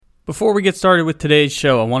Before we get started with today's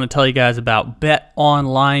show, I want to tell you guys about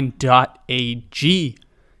betonline.ag.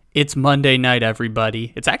 It's Monday night,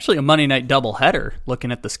 everybody. It's actually a Monday night doubleheader,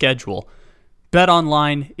 looking at the schedule.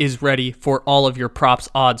 BetOnline is ready for all of your props,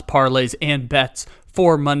 odds, parlays, and bets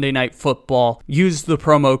for Monday Night Football. Use the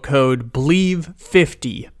promo code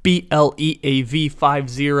BLEAV50,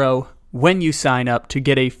 BLEAV50, when you sign up to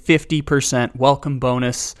get a 50% welcome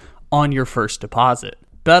bonus on your first deposit.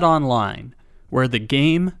 BetOnline, where the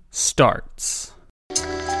game starts.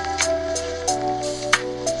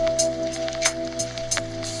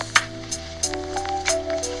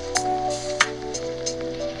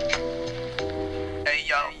 Hey,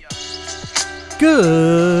 yo.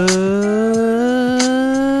 Good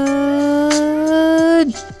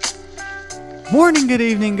morning, good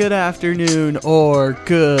evening, good afternoon, or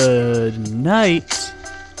good night.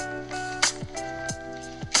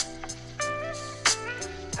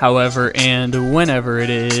 However and whenever it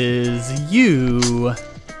is you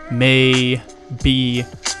may be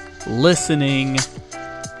listening,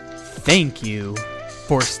 thank you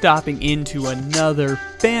for stopping into another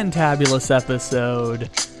fantabulous episode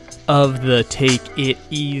of the Take It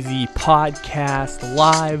Easy podcast,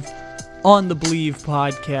 live on the Believe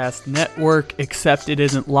Podcast Network, except it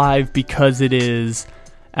isn't live because it is,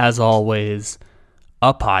 as always,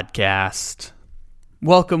 a podcast.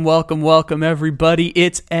 Welcome, everybody.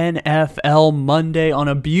 It's NFL Monday on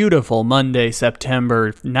a beautiful Monday,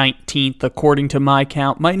 September 19th, according to my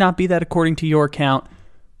count. Might not be that according to your count,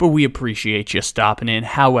 but we appreciate you stopping in,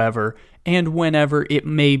 however and whenever it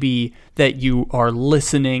may be that you are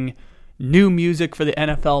listening. New music for the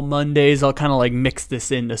NFL Mondays. I'll kind of like mix this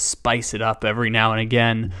in to spice it up every now and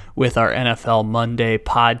again with our NFL Monday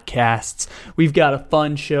podcasts. We've got a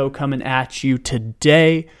fun show coming at you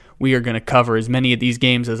today. We are going to cover as many of these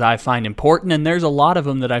games as I find important, and there's a lot of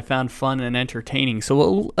them that I found fun and entertaining. So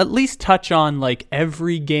we'll at least touch on like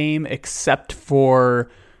every game except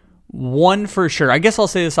for one for sure. I guess I'll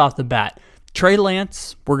say this off the bat. Trey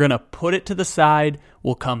Lance, we're going to put it to the side.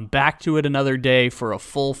 We'll come back to it another day for a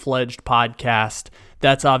full-fledged podcast.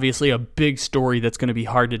 That's obviously a big story that's going to be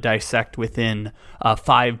hard to dissect within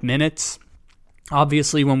 5 minutes.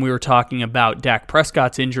 Obviously, when we were talking about Dak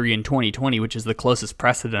Prescott's injury in 2020, which is the closest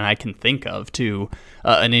precedent I can think of to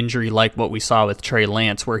an injury like what we saw with Trey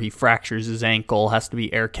Lance, where he fractures his ankle, has to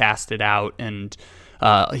be air casted out, and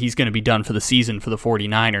he's going to be done for the season for the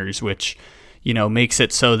 49ers, which, you know, makes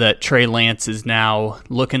it so that Trey Lance is now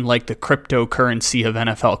looking like the cryptocurrency of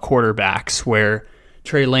NFL quarterbacks, where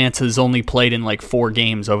Trey Lance has only played in like 4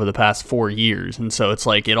 games over the past 4 years. And so it's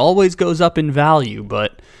like it always goes up in value,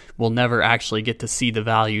 but we'll never actually get to see the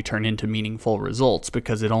value turn into meaningful results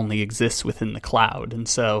because it only exists within the cloud. And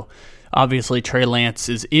so obviously Trey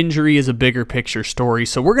Lance's injury is a bigger picture story.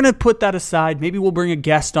 So we're going to put that aside. Maybe we'll bring a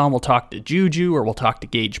guest on. We'll talk to Juju, or we'll talk to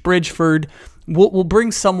Gage Bridgeford. We'll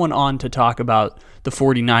bring someone on to talk about the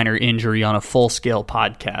 49er injury on a full-scale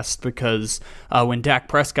podcast, because when Dak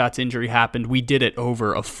Prescott's injury happened, we did it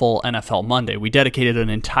over a full NFL Monday. We dedicated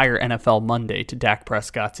an entire NFL Monday to Dak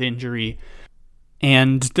Prescott's injury,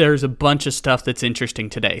 and there's a bunch of stuff that's interesting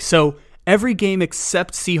today. So every game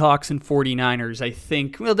except Seahawks and 49ers, I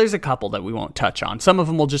think, well, there's a couple that we won't touch on. Some of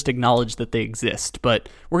them will just acknowledge that they exist, but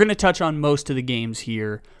we're going to touch on most of the games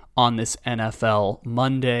here on this NFL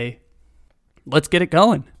Monday. Let's get it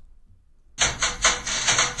going.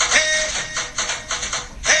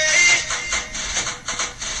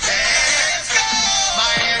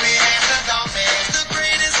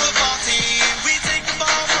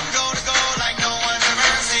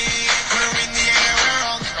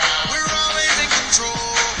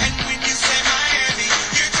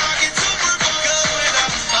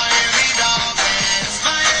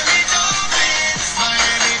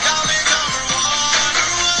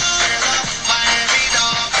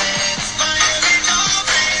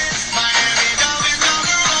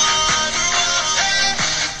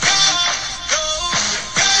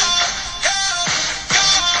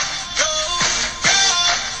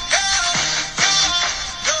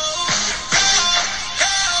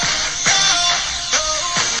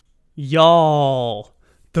 Y'all,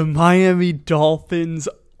 the Miami Dolphins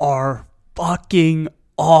are fucking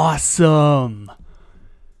awesome.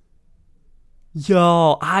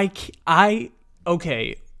 Y'all, I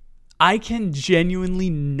can genuinely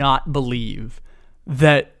not believe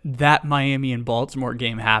that Miami and Baltimore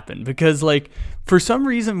game happened, because like for some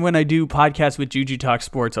reason when I do podcasts with Juju Talk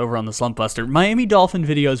Sports over on the Slump Buster, Miami Dolphin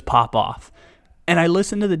videos pop off, and I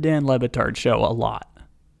listen to the Dan Le Batard show a lot.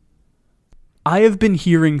 I have been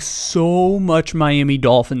hearing so much Miami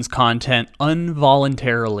Dolphins content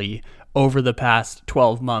involuntarily over the past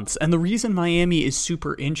 12 months. And the reason Miami is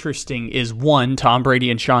super interesting is, one, Tom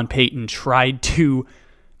Brady and Sean Payton tried to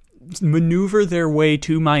maneuver their way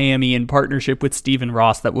to Miami in partnership with Stephen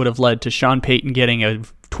Ross that would have led to Sean Payton getting a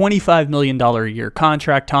 $25 million a year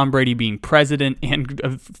contract, Tom Brady being president and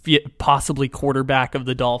possibly quarterback of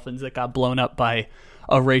the Dolphins that got blown up by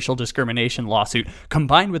a racial discrimination lawsuit,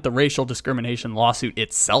 combined with the racial discrimination lawsuit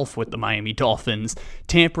itself with the Miami Dolphins,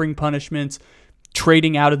 tampering punishments,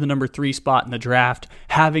 trading out of the number 3 spot in the draft,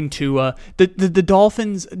 having Tua, the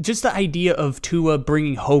Dolphins, just the idea of Tua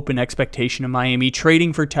bringing hope and expectation to Miami,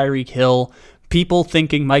 trading for Tyreek Hill, people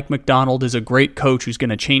thinking Mike Macdonald is a great coach who's going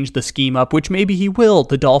to change the scheme up, which maybe he will.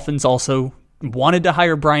 The Dolphins also wanted to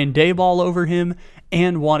hire Brian Daboll over him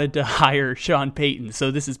and wanted to hire Sean Payton.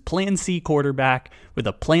 So this is Plan C quarterback with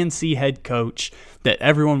a Plan C head coach that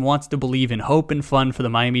everyone wants to believe in hope and fun for the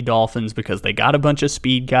Miami Dolphins because they got a bunch of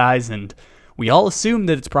speed guys, and we all assume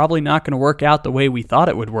that it's probably not going to work out the way we thought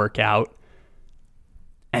it would work out.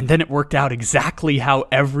 And then it worked out exactly how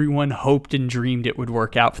everyone hoped and dreamed it would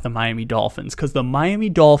work out for the Miami Dolphins. Because the Miami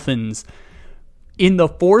Dolphins, in the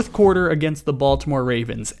fourth quarter against the Baltimore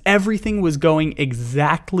Ravens, everything was going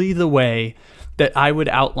exactly the way that I would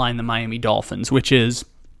outline the Miami Dolphins, which is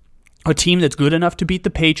a team that's good enough to beat the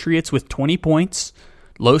Patriots with 20 points,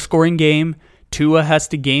 low-scoring game. Tua has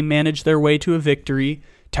to game manage their way to a victory.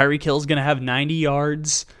 Tyreek Hill's going to have 90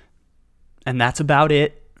 yards, and that's about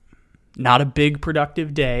it. Not a big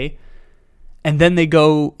productive day. And then they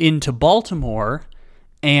go into Baltimore,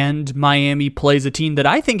 and Miami plays a team that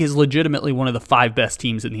I think is legitimately one of the 5 best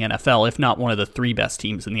teams in the NFL, if not one of the 3 best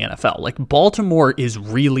teams in the NFL. Like, Baltimore is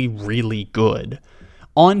really, really good.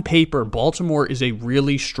 On paper, Baltimore is a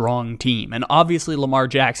really strong team, and obviously Lamar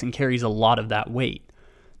Jackson carries a lot of that weight.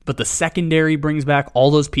 But the secondary brings back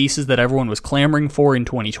all those pieces that everyone was clamoring for in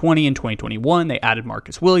 2020 and 2021. They added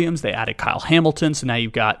Marcus Williams. They added Kyle Hamilton. So now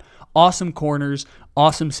you've got awesome corners,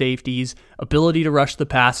 awesome safeties, ability to rush the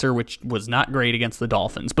passer, which was not great against the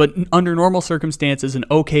Dolphins. But under normal circumstances, an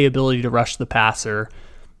okay ability to rush the passer.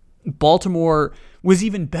 Baltimore was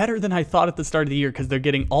even better than I thought at the start of the year because they're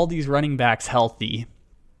getting all these running backs healthy.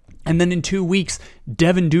 And then in 2 weeks,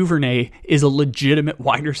 Devin Duvernay is a legitimate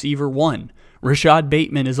wide receiver 1. Rashad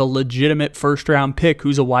Bateman is a legitimate first-round pick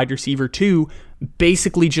who's a wide receiver 2,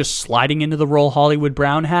 basically just sliding into the role Hollywood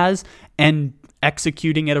Brown has and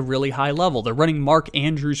executing at a really high level. They're running Mark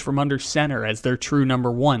Andrews from under center as their true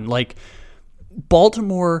number 1. Like,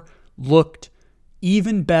 Baltimore looked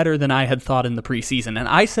even better than I had thought in the preseason. And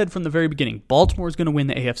I said from the very beginning, Baltimore is going to win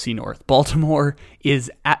the AFC North. Baltimore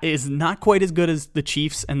is not quite as good as the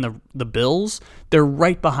Chiefs and the Bills. They're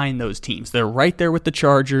right behind those teams. They're right there with the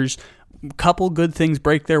Chargers. Couple good things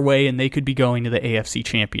break their way, and they could be going to the AFC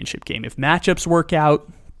Championship game. If matchups work out,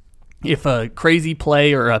 if a crazy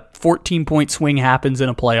play or a 14-point swing happens in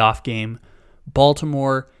a playoff game,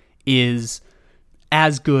 Baltimore is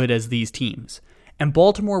as good as these teams. And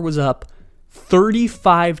Baltimore was up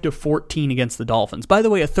 35-14 against the Dolphins. By the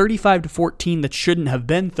way, a 35-14 that shouldn't have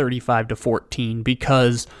been 35-14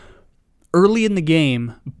 because early in the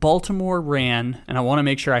game, Baltimore ran, and I want to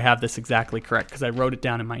make sure I have this exactly correct because I wrote it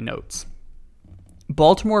down in my notes.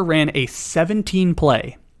 Baltimore ran a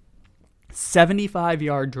 17-play,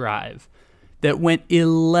 75-yard drive that went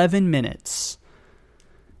 11 minutes,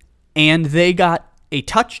 and they got a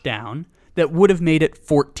touchdown that would have made it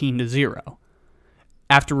 14-0.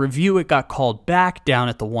 After review, it got called back down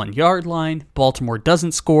at the 1-yard line. Baltimore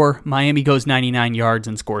doesn't score. Miami goes 99 yards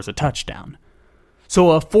and scores a touchdown.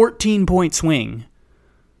 So a 14-point swing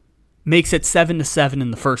makes it 7-7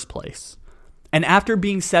 in the first place. And after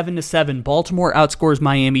being 7-7, Baltimore outscores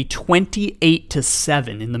Miami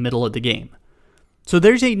 28-7 in the middle of the game. So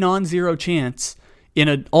there's a non-zero chance in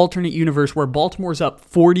an alternate universe where Baltimore's up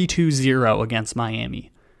 42-0 against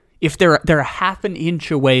Miami. If they're a half an inch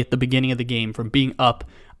away at the beginning of the game from being up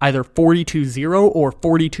either 42-0 or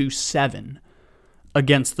 42-7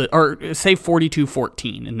 against or say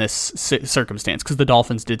 42-14 in this circumstance, because the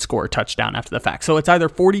Dolphins did score a touchdown after the fact. So it's either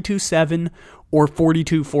 42-7 or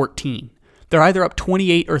 42-14. They're either up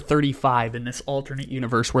 28 or 35 in this alternate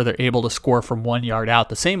universe where they're able to score from 1 yard out.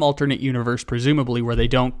 The same alternate universe, presumably, where they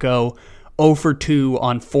don't go 0 for 2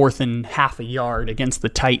 on 4th and half a yard against the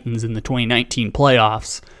Titans in the 2019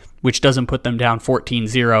 playoffs, which doesn't put them down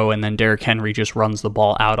 14-0, and then Derrick Henry just runs the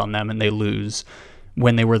ball out on them and they lose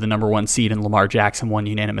when they were the number 1 seed and Lamar Jackson won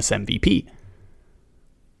unanimous MVP.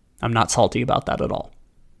 I'm not salty about that at all.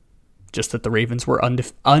 Just that the Ravens were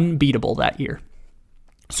unbeatable that year.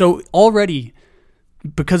 So already,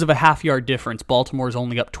 because of a half-yard difference, Baltimore's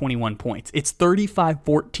only up 21 points. It's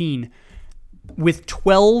 35-14 with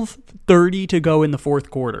 12:30 to go in the fourth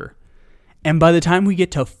quarter. And by the time we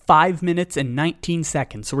get to 5 minutes and 19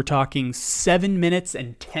 seconds, so we're talking 7 minutes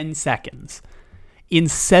and 10 seconds. In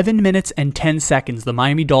 7 minutes and 10 seconds, the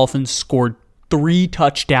Miami Dolphins scored 3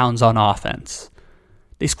 touchdowns on offense.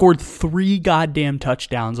 They scored 3 goddamn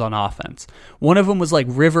touchdowns on offense. One of them was like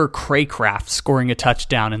River Craycraft scoring a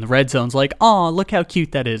touchdown in the red zone's like, oh, look how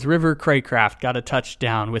cute that is. River Craycraft got a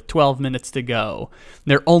touchdown with 12 minutes to go.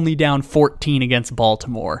 They're only down 14 against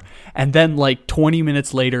Baltimore. And then like 20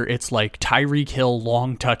 minutes later, it's like Tyreek Hill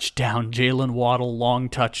long touchdown, Jalen Waddle long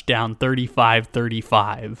touchdown,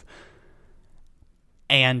 35-35.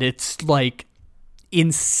 And it's like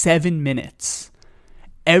in 7 minutes,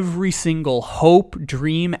 every single hope,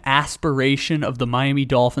 dream, aspiration of the Miami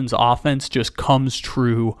Dolphins offense just comes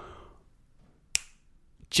true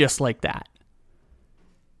just like that.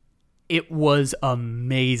 It was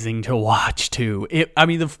amazing to watch, too.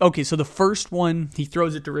 So the first one, he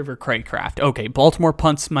throws it to River Craycraft. Okay, Baltimore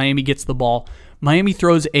punts, Miami gets the ball. Miami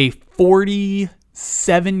throws a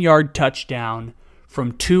 47-yard touchdown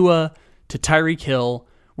from Tua to Tyreek Hill,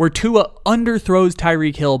 where Tua underthrows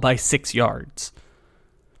Tyreek Hill by 6 yards.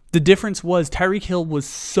 The difference was Tyreek Hill was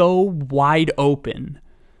so wide open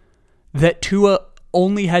that Tua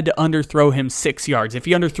only had to underthrow him 6 yards. If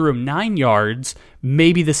he underthrew him 9 yards,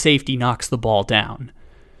 maybe the safety knocks the ball down.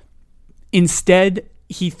 Instead,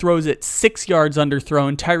 he throws it 6 yards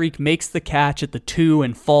underthrown. Tyreek makes the catch at the 2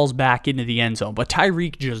 and falls back into the end zone. But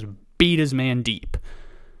Tyreek just beat his man deep.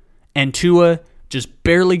 And Tua just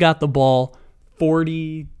barely got the ball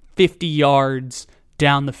 40, 50 yards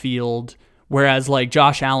down the field. Whereas, like,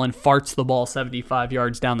 Josh Allen farts the ball 75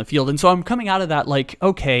 yards down the field. And so I'm coming out of that like,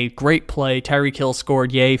 okay, great play. Tyreek Hill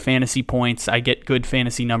scored. Yay, fantasy points. I get good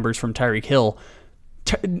fantasy numbers from Tyreek Hill.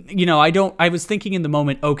 I was thinking in the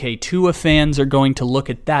moment, okay, Tua fans are going to look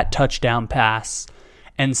at that touchdown pass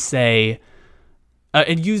and say,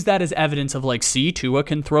 and use that as evidence of like, see, Tua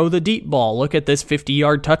can throw the deep ball. Look at this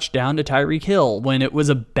 50-yard touchdown to Tyreek Hill when it was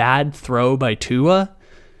a bad throw by Tua.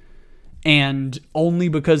 And only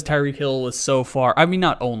because Tyreek Hill was so far,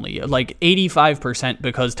 not only, like 85%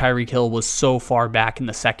 because Tyreek Hill was so far back in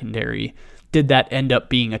the secondary, did that end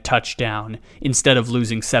up being a touchdown instead of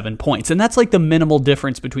losing 7 points. And that's like the minimal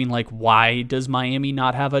difference between like, why does Miami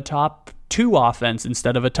not have a top 2 offense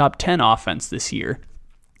instead of a top 10 offense this year?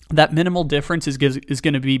 That minimal difference is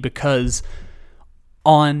going to be because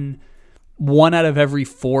on 1 out of every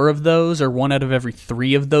 4 of those, or 1 out of every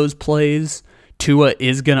 3 of those plays, Tua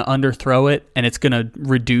is going to underthrow it, and it's going to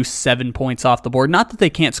reduce 7 points off the board. Not that they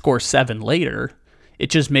can't score 7 later. It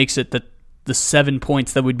just makes it that the 7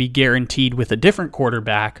 points that would be guaranteed with a different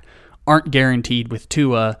quarterback aren't guaranteed with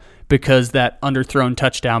Tua, because that underthrown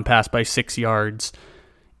touchdown pass by 6 yards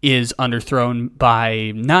is underthrown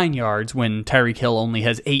by 9 yards when Tyreek Hill only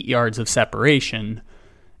has 8 yards of separation,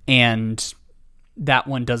 and that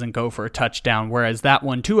one doesn't go for a touchdown, whereas that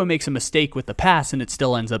one, Tua makes a mistake with the pass, and it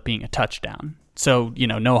still ends up being a touchdown. So,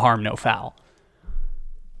 no harm, no foul.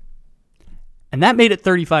 And that made it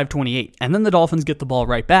 35-28. And then the Dolphins get the ball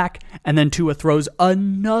right back, and then Tua throws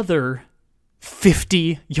another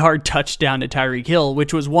 50-yard touchdown to Tyreek Hill,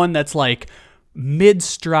 which was one that's like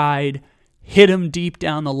mid-stride, hit him deep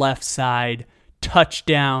down the left side,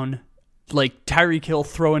 touchdown, like Tyreek Hill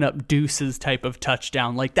throwing up deuces type of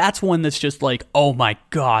touchdown. Like, that's one that's just like, oh my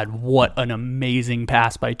God, what an amazing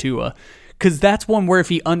pass by Tua. Because that's one where if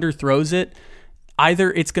he underthrows it,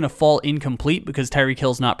 either it's going to fall incomplete because Tyreek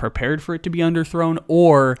Hill's not prepared for it to be underthrown,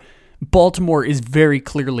 or Baltimore is very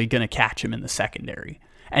clearly going to catch him in the secondary.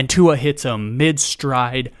 And Tua hits him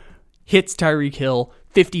mid-stride, hits Tyreek Hill,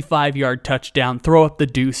 55-yard touchdown, throw up the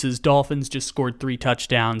deuces. Dolphins just scored 3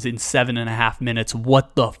 touchdowns in 7.5 minutes.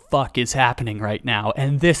 What the fuck is happening right now?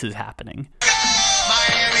 And this is happening.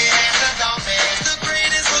 Miami and the Dolphins, the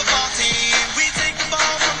greatest football team. We take the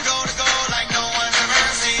ball from goal to goal like no one's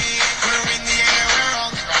ever seen. We're in the air, we're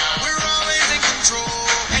on the ground, we're always in control.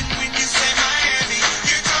 And when you say Miami,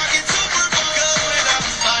 you're talking Super Bowl. Go it up,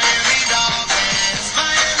 Miami Dolphins,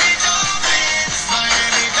 Miami Dolphins,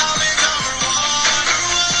 Miami Dolphins number one.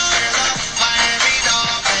 We're the Miami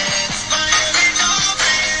Dolphins, Miami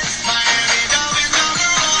Dolphins, Miami Dolphins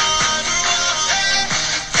number one. Hey,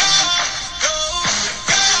 go,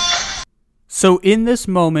 go. So in this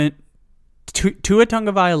moment, Tua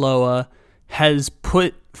Tagovailoa has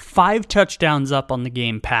put 5 touchdowns up on the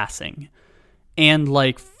game passing and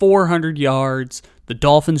like 400 yards. The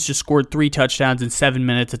Dolphins just scored 3 touchdowns in 7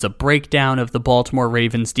 minutes. It's a breakdown of the Baltimore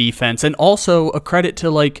Ravens defense, and also a credit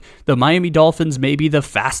to like the Miami Dolphins, maybe the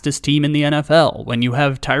fastest team in the NFL. When you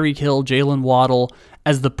have Tyreek Hill, Jalen Waddle,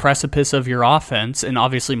 as the precipice of your offense, and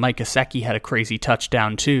obviously Mike Gesicki had a crazy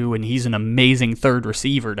touchdown too, and he's an amazing third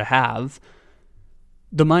receiver to have.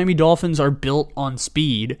 The Miami Dolphins are built on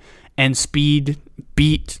speed, and speed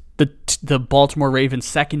beat the Baltimore Ravens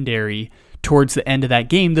secondary towards the end of that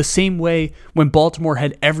game, the same way when Baltimore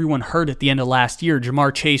had everyone hurt at the end of last year.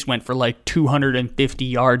 Jamar Chase went for like 250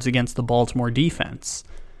 yards against the Baltimore defense.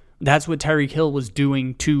 That's what Tyreek Hill was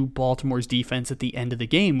doing to Baltimore's defense at the end of the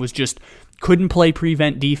game, was just couldn't play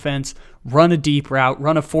prevent defense, run a deep route,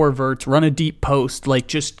 run a four verts, run a deep post, like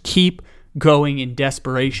just keep going in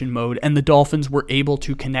desperation mode. And the Dolphins were able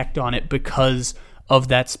to connect on it because of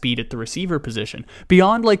that speed at the receiver position.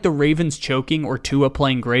 Beyond like the Ravens choking or Tua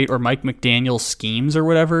playing great or Mike McDaniel's schemes or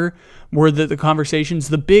whatever were the conversations,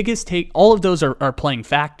 the biggest take, all of those are playing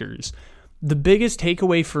factors. The biggest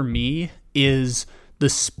takeaway for me is the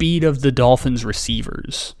speed of the Dolphins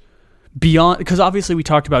receivers. Beyond, because obviously we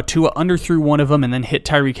talked about Tua underthrew one of them and then hit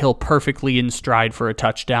Tyreek Hill perfectly in stride for a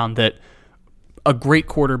touchdown that a great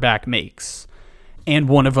quarterback makes. And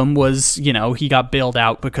one of them was, he got bailed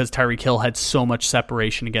out because Tyreek Hill had so much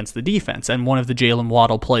separation against the defense. And one of the Jalen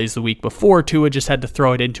Waddle plays the week before, Tua just had to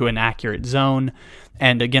throw it into an accurate zone.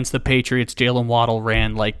 And against the Patriots, Jalen Waddle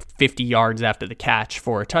ran like 50 yards after the catch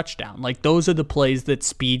for a touchdown. Like, those are the plays that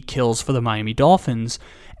speed kills for the Miami Dolphins,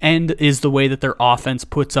 and is the way that their offense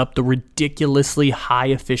puts up the ridiculously high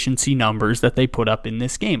efficiency numbers that they put up in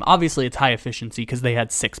this game. Obviously, it's high efficiency because they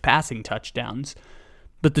had 6 passing touchdowns.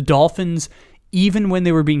 But the Dolphins, even when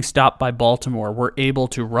they were being stopped by Baltimore, were able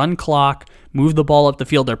to run clock, move the ball up the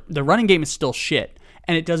field. Their running game is still shit,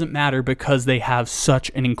 and it doesn't matter because they have such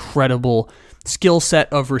an incredible skill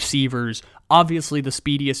set of receivers. Obviously, the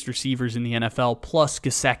speediest receivers in the NFL, plus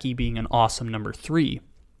Gesicki being an awesome number 3.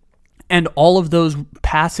 And all of those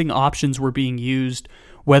passing options were being used,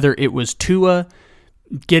 whether it was Tua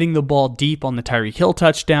getting the ball deep on the Tyreek Hill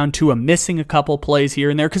touchdown, Tua missing a couple plays here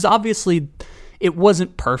and there, because obviously it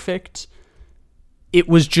wasn't perfect. It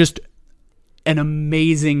was just an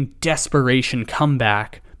amazing desperation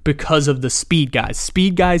comeback because of the speed guys.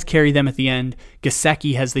 Speed guys carry them at the end.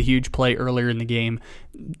 Gesicki has the huge play earlier in the game.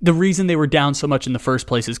 The reason they were down so much in the first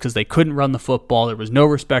place is because they couldn't run the football. There was no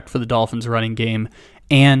respect for the Dolphins' running game,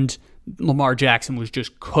 and Lamar Jackson was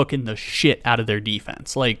just cooking the shit out of their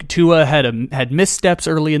defense. Like, Tua had missteps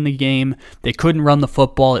early in the game. They couldn't run the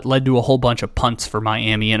football. It led to a whole bunch of punts for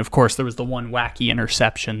Miami. And of course, there was the one wacky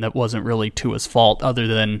interception that wasn't really Tua's fault, other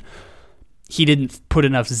than he didn't put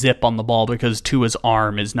enough zip on the ball because Tua's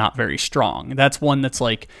arm is not very strong. That's one that's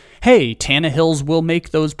like, hey, Tannehill's will make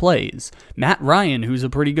those plays. Matt Ryan, who's a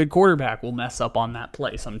pretty good quarterback, will mess up on that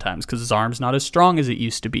play sometimes because his arm's not as strong as it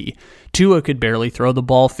used to be. Tua could barely throw the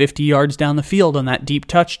ball 50 yards down the field on that deep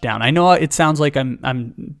touchdown. I know it sounds like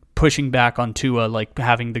I'm pushing back on Tua, like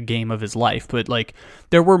having the game of his life, but like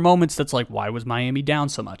there were moments that's like, why was Miami down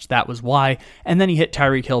so much? That was why. And then he hit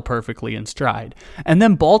Tyreek Hill perfectly in stride. And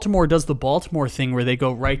then Baltimore does the Baltimore thing where they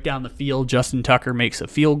go right down the field. Justin Tucker makes a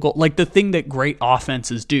field goal, like the thing that great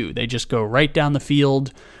offenses do. They just go right down the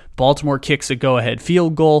field. Baltimore kicks a go-ahead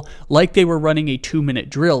field goal like they were running a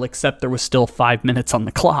 2-minute drill, except there was still 5 minutes on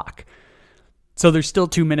the clock. So there's still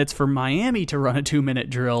 2 minutes for Miami to run a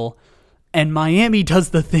 2-minute drill. And Miami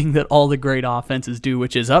does the thing that all the great offenses do,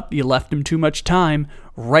 which is you left him too much time,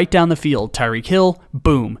 right down the field. Tyreek Hill,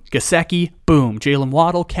 boom. Gesicki, boom. Jalen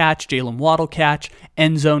Waddle catch,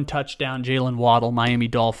 end zone touchdown, Jalen Waddle. Miami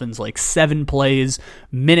Dolphins, like 7 plays,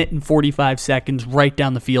 minute and 45 seconds, right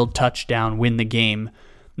down the field, touchdown, win the game.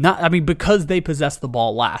 Because they possessed the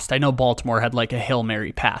ball last. I know Baltimore had like a Hail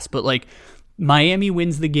Mary pass, but like Miami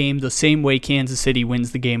wins the game the same way Kansas City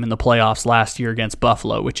wins the game in the playoffs last year against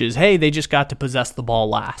Buffalo, which is, hey, they just got to possess the ball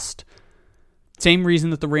last. Same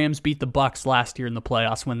reason that the Rams beat the Bucs last year in the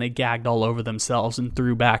playoffs when they gagged all over themselves and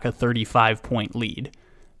threw back a 35-point lead.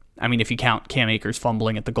 I mean, if you count Cam Akers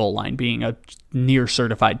fumbling at the goal line being a near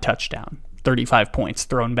certified touchdown, 35 points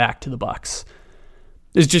thrown back to the Bucs.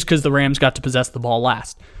 It's just because the Rams got to possess the ball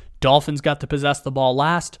last. Dolphins got to possess the ball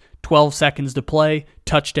last, 12 seconds to play,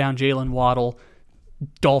 touchdown Jalen Waddle,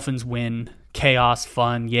 Dolphins win, chaos,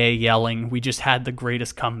 fun, yay, yelling. We just had the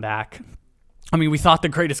greatest comeback. I mean, we thought the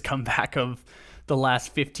greatest comeback of the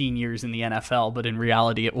last 15 years in the NFL, but in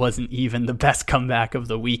reality it wasn't even the best comeback of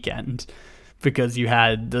the weekend because you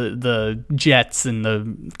had the Jets and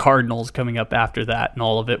the Cardinals coming up after that, and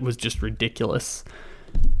all of it was just ridiculous.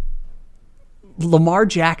 Lamar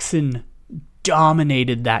Jackson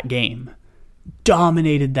dominated that game.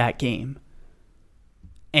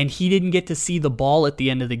 And he didn't get to see the ball at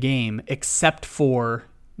the end of the game except for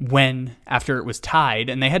when, after it was tied,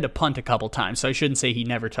 and they had to punt a couple times, so I shouldn't say he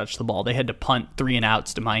never touched the ball. They had to punt 3 and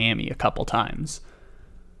outs to Miami a couple times.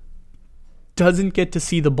 doesn't get to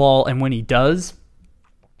see the ball, and when he does,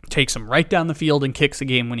 takes him right down the field and kicks a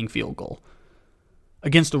game-winning field goal.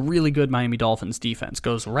 Against a really good Miami Dolphins defense.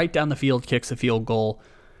 Goes right down the field, kicks a field goal,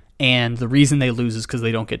 and the reason they lose is because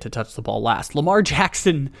they don't get to touch the ball last. Lamar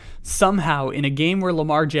Jackson, somehow, in a game where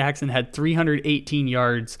Lamar Jackson had 318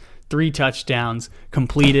 yards, 3 touchdowns,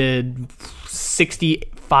 completed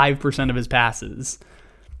 65% of his passes,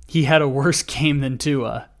 he had a worse game than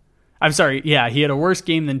Tua. I'm sorry, yeah, he had a worse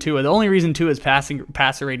game than Tua. The only reason Tua's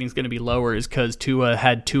passer rating is going to be lower is because Tua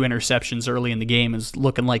had 2 interceptions early in the game, is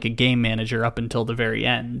looking like a game manager up until the very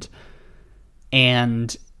end.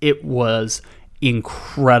 And it was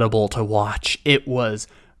incredible to watch. It was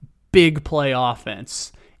big play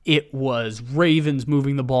offense. It was Ravens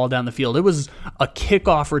moving the ball down the field. It was a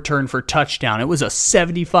kickoff return for touchdown. It was a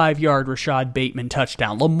 75-yard Rashad Bateman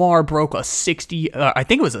touchdown. Lamar broke a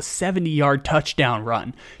 70-yard touchdown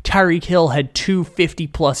run. Tyreek Hill had 2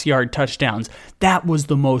 50-plus yard touchdowns. That was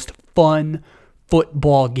the most fun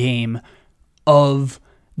football game of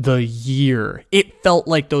the year. It felt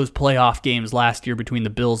like those playoff games last year between the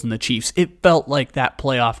Bills and the Chiefs. It felt like that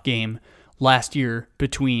playoff game last year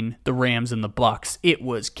between the Rams and the Bucks. It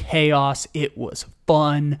was chaos. It was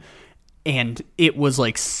fun. And it was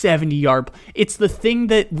like 70-yard. It's the thing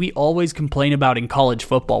that we always complain about in college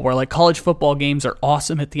football, where like college football games are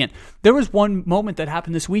awesome at the end. There was one moment that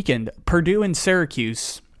happened this weekend. Purdue and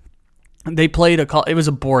Syracuse, they played it was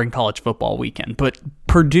a boring college football weekend, but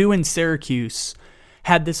Purdue and Syracuse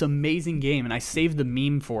had this amazing game, and I saved the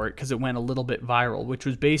meme for it because it went a little bit viral, which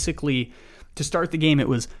was basically, to start the game, it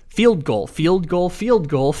was field goal, field goal, field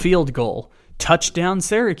goal, field goal, touchdown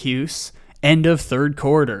Syracuse, end of third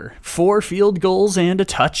quarter, 4 field goals and a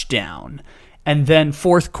touchdown. And then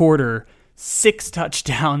fourth quarter, 6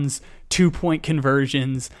 touchdowns, 2-point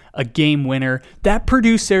conversions, a game winner. That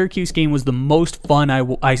Purdue-Syracuse game was the most fun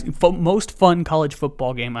most fun college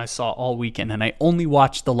football game I saw all weekend, and I only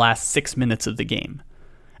watched the last 6 minutes of the game.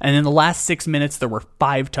 And in the last 6 minutes, there were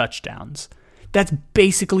 5 touchdowns. That's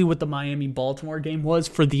basically what the Miami-Baltimore game was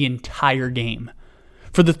for the entire game.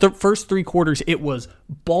 For the first 3 quarters, it was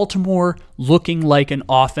Baltimore looking like an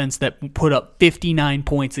offense that put up 59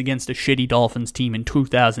 points against a shitty Dolphins team in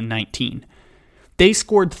 2019. They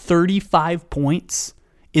scored 35 points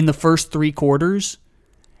in the first 3 quarters,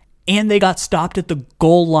 and they got stopped at the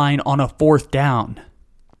goal line on a 4th down.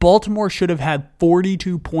 Baltimore should have had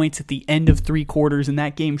 42 points at the end of 3 quarters, and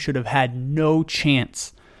that game should have had no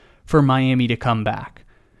chance for Miami to come back.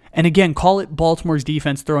 And again, call it Baltimore's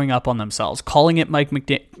defense throwing up on themselves. Call it Mike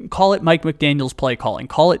McDaniel's play calling.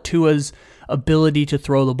 Call it Tua's ability to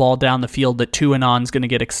throw the ball down the field that Tuanon's going to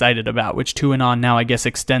get excited about, which Tuanon now I guess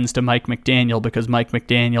extends to Mike McDaniel because Mike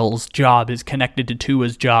McDaniel's job is connected to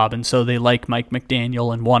Tua's job, and so they like Mike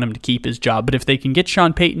McDaniel and want him to keep his job. But if they can get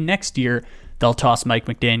Sean Payton next year, they'll toss Mike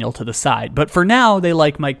McDaniel to the side. But for now, they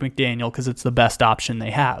like Mike McDaniel because it's the best option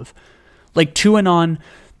they have. Like, Tuanon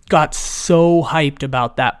got so hyped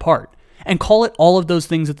about that part. And call it all of those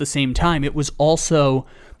things at the same time. It was also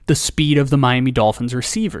the speed of the Miami Dolphins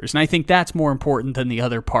receivers. And I think that's more important than the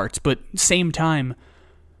other parts. But same time,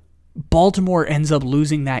 Baltimore ends up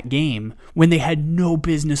losing that game when they had no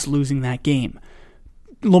business losing that game.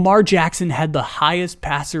 Lamar Jackson had the highest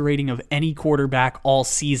passer rating of any quarterback all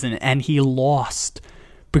season, and he lost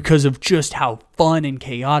because of just how fun and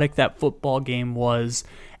chaotic that football game was.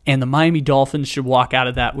 And the Miami Dolphins should walk out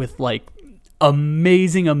of that with like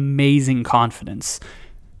amazing, amazing confidence.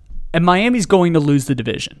 And Miami's going to lose the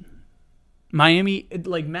division. Miami,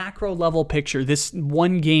 like macro level picture, this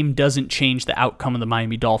one game doesn't change the outcome of the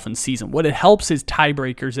Miami Dolphins season. What it helps is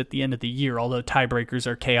tiebreakers at the end of the year, although tiebreakers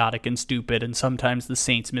are chaotic and stupid, and sometimes the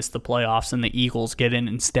Saints miss the playoffs and the Eagles get in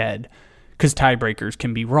instead, because tiebreakers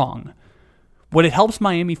can be wrong. What it helps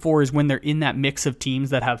Miami for is when they're in that mix of teams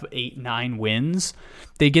that have 8-9 wins,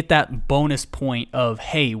 they get that bonus point of,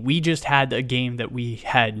 hey, we just had a game that we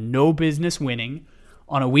had no business winning,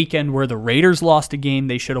 on a weekend where the Raiders lost a game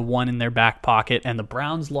they should have won in their back pocket, and the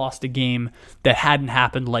Browns lost a game that hadn't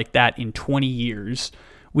happened like that in 20 years.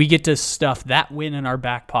 We get to stuff that win in our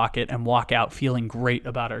back pocket and walk out feeling great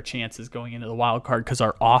about our chances going into the wild card because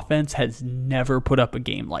our offense has never put up a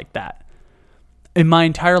game like that. In my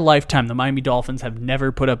entire lifetime, the Miami Dolphins have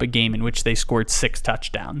never put up a game in which they scored 6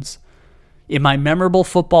 touchdowns. In my memorable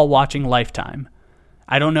football watching lifetime,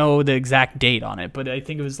 I don't know the exact date on it, but I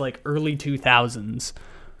think it was like early 2000s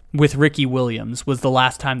with Ricky Williams was the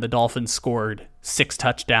last time the Dolphins scored 6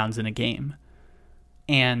 touchdowns in a game.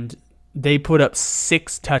 And they put up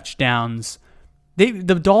 6 touchdowns. The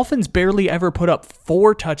Dolphins barely ever put up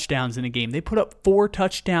 4 touchdowns in a game. They put up 4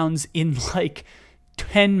 touchdowns in like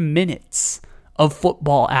 10 minutes of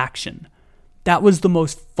football action. that was the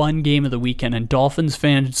most fun game of the weekend. And Dolphins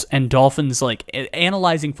fans and Dolphins, like,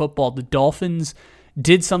 analyzing football, the Dolphins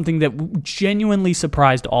did something that genuinely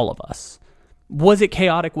surprised all of us. Was it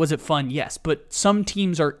chaotic? Was it fun? Yes, but some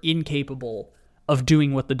teams are incapable of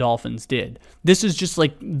doing what the Dolphins did. This is just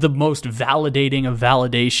like the most validating of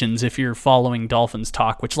validations if you're following Dolphins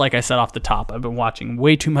talk, which, like I said off the top, I've been watching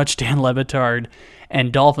way too much Dan Le Batard,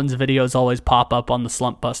 and Dolphins videos always pop up on the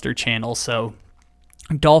Slump Buster channel, so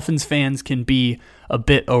Dolphins fans can be a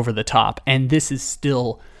bit over the top, and this is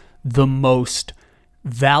still the most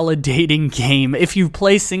validating game. If you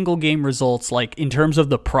play single game results, like in terms of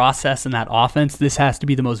the process and that offense, this has to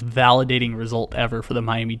be the most validating result ever for the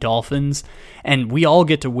Miami Dolphins. And we all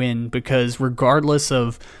get to win because regardless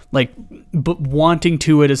of like wanting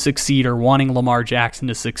Tua to succeed or wanting Lamar Jackson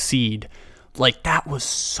to succeed, like that was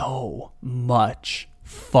so much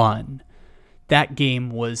fun. That game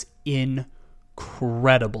was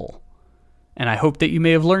incredible. And I hope that you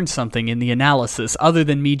may have learned something in the analysis other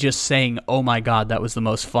than me just saying, oh my God, that was the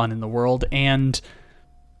most fun in the world. And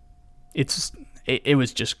it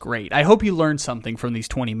was just great. I hope you learned something from these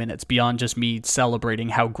 20 minutes beyond just me celebrating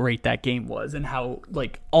how great that game was and how,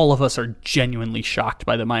 like, all of us are genuinely shocked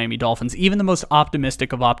by the Miami Dolphins. Even the most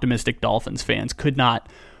optimistic of optimistic Dolphins fans could not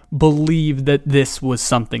believe that this was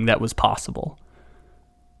something that was possible.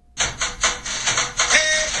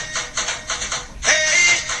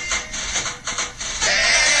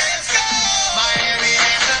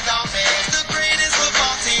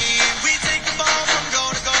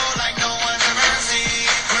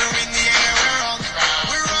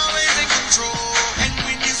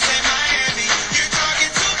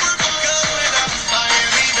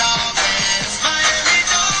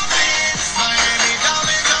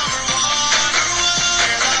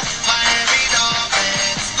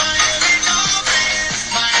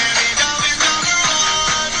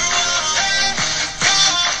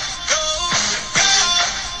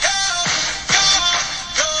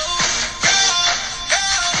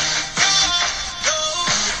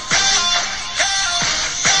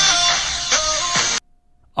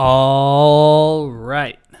 All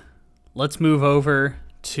right, let's move over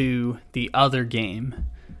to the other game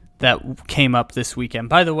that came up this weekend.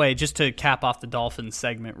 By the way, just to cap off the Dolphins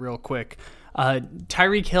segment real quick,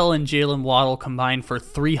 Tyreek Hill and Jalen Waddle combined for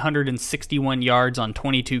 361 yards on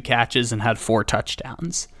 22 catches and had 4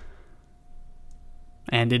 touchdowns.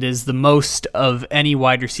 And it is the most of any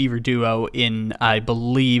wide receiver duo in, I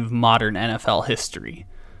believe, modern NFL history.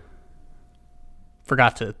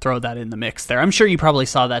 Forgot to throw that in the mix there. I'm sure you probably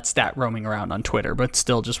saw that stat roaming around on Twitter, but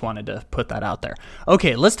still just wanted to put that out there.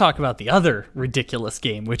 Okay, let's talk about the other ridiculous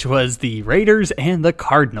game, which was the Raiders and the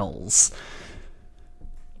Cardinals.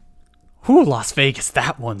 Whew, Las Vegas,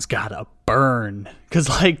 that one's gotta burn. Because,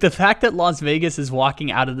 like, the fact that Las Vegas is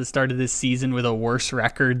walking out of the start of this season with a worse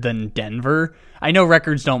record than Denver. I know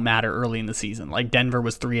records don't matter early in the season. Like, Denver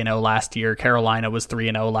was 3-0 last year. Carolina was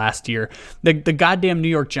 3-0 last year. The goddamn New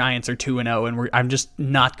York Giants are 2-0, and I'm just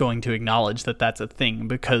not going to acknowledge that that's a thing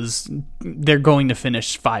because they're going to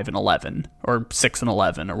finish 5-11 or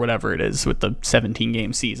 6-11 or whatever it is with the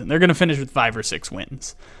 17-game season. They're going to finish with 5 or 6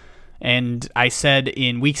 wins. And I said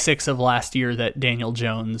in week 6 of last year that Daniel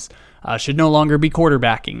Jones should no longer be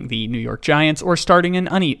quarterbacking the New York Giants or starting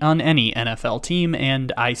on any NFL team,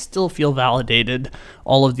 and I still feel validated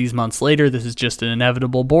all of these months later. This is just an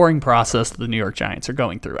inevitable, boring process that the New York Giants are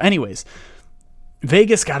going through. Anyways,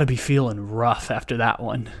 Vegas got to be feeling rough after that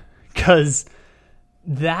one because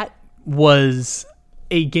that was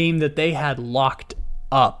a game that they had locked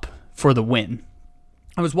up for the win.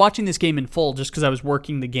 I was watching this game in full just because I was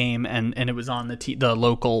working the game and it was on the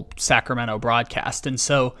local Sacramento broadcast. And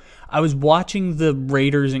so I was watching the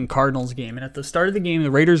Raiders and Cardinals game. And at the start of the game,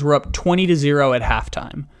 the Raiders were up 20-0 at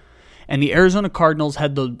halftime. And the Arizona Cardinals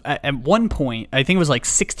had at one point, I think it was like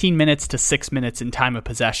 16 minutes to 6 minutes in time of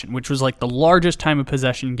possession, which was like the largest time of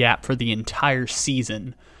possession gap for the entire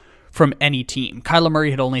season from any team. Kyler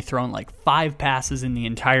Murray had only thrown like 5 passes in the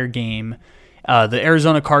entire game. The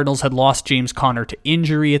Arizona Cardinals had lost James Conner to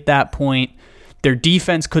injury at that point. Their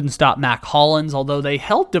defense couldn't stop Mac Hollins, although they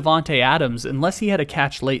held Davante Adams. Unless he had a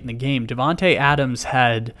catch late in the game, Davante Adams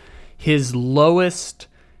had his lowest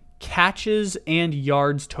catches and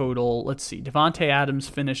yards total. Let's see. Davante Adams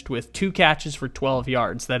finished with 2 catches for 12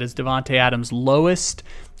 yards. That is Davante Adams' lowest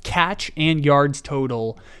catch and yards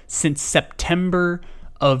total since September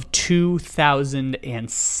of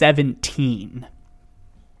 2017.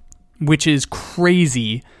 Which is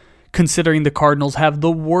crazy considering the Cardinals have the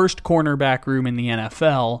worst cornerback room in the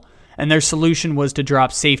NFL, and their solution was to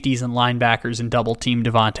drop safeties and linebackers and double-team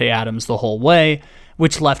Davante Adams the whole way,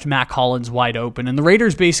 which left Mac Hollins wide open. And the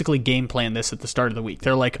Raiders basically game planned this at the start of the week.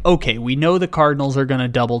 They're like, okay, we know the Cardinals are going to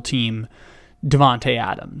double team Davante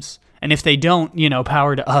Adams. And if they don't,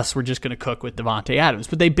 power to us, we're just going to cook with Davante Adams.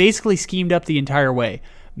 But they basically schemed up the entire way.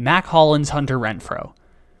 Mac Hollins, Hunter Renfrow,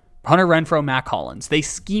 Mac Hollins. They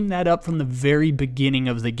schemed that up from the very beginning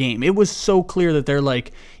of the game. It was so clear that they're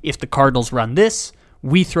like, if the Cardinals run this,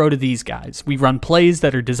 we throw to these guys. We run plays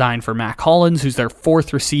that are designed for Mac Hollins, who's their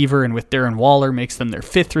fourth receiver, and with Darren Waller makes them their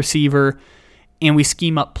fifth receiver. And we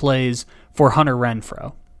scheme up plays for Hunter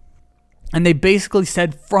Renfrow. And they basically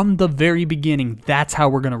said from the very beginning, that's how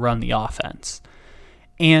we're going to run the offense.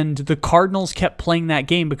 And the Cardinals kept playing that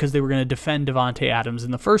game because they were going to defend Davante Adams in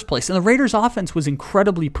the first place. And the Raiders' offense was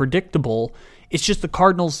incredibly predictable. It's just the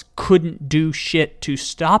Cardinals couldn't do shit to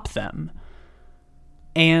stop them.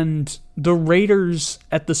 And the Raiders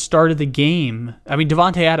at the start of the game,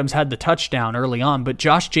 Davante Adams had the touchdown early on, but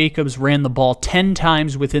Josh Jacobs ran the ball 10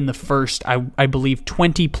 times within the first, I believe,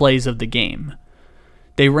 20 plays of the game.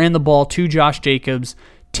 They ran the ball to Josh Jacobs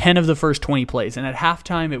 10 of the first 20 plays. And at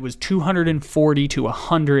halftime, it was 240 to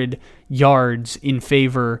 100 yards in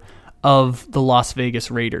favor of the Las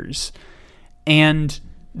Vegas Raiders. And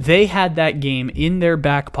they had that game in their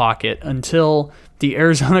back pocket until the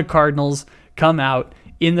Arizona Cardinals come out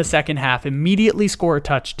in the second half, immediately score a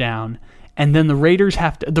touchdown, and then the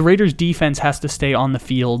Raiders defense has to stay on the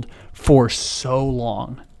field for so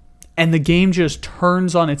long. And the game just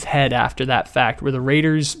turns on its head after that fact, where the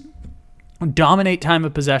Raiders dominate time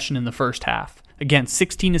of possession in the first half. Again,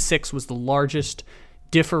 16-6 was the largest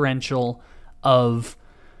differential of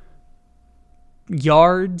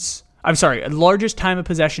yards. Largest time of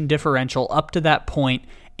possession differential up to that point,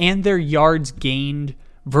 and their yards gained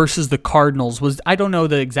versus the Cardinals was, I don't know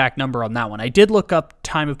the exact number on that one. I did look up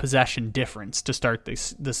time of possession difference to start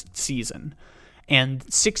this season. And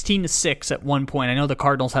 16-6 at one point. I know the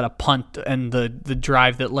Cardinals had a punt and the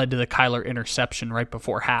drive that led to the Kyler interception right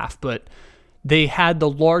before half, but they had the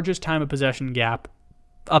largest time of possession gap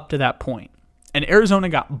up to that point. And Arizona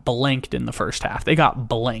got blanked in the first half. They got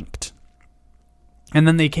blanked. And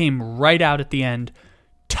then they came right out at the end,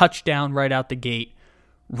 touchdown right out the gate.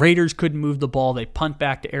 Raiders couldn't move the ball. They punt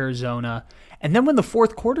back to Arizona. And then when the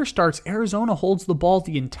fourth quarter starts, Arizona holds the ball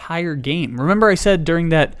the entire game. Remember I said during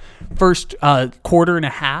that first quarter and a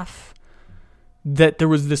half that there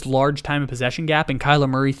was this large time of possession gap and Kyler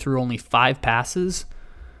Murray threw only 5 passes?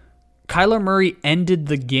 Kyler Murray ended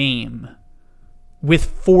the game with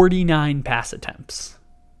 49 pass attempts.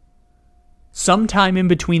 Sometime in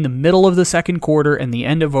between the middle of the second quarter and the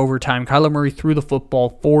end of overtime, Kyler Murray threw the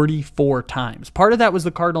football 44 times. Part of that was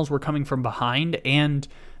the Cardinals were coming from behind and,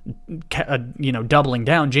 doubling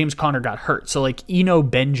down. James Conner got hurt. So, Eno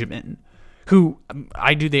Benjamin, who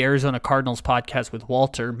I do the Arizona Cardinals podcast with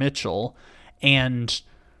Walter Mitchell, and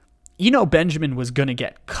Eno Benjamin was going to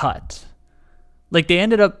get cut. They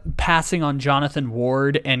ended up passing on Jonathan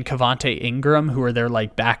Ward and Kevontae Ingram, who are their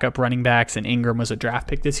backup running backs, and Ingram was a draft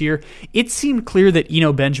pick this year. It seemed clear that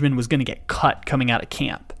Eno Benjamin was going to get cut coming out of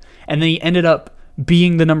camp. And then he ended up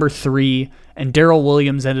being the number 3, and Darrell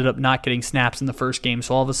Williams ended up not getting snaps in the first game,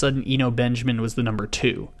 so all of a sudden Eno Benjamin was the number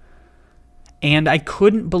 2. And I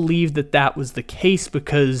couldn't believe that that was the case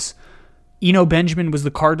because Eno Benjamin was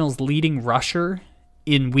the Cardinals' leading rusher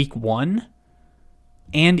in week 1.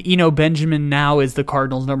 And Eno Benjamin now is the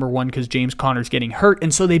Cardinals' number 1 because James Conner's getting hurt.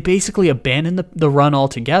 And so they basically abandon the run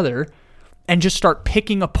altogether and just start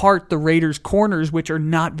picking apart the Raiders' corners, which are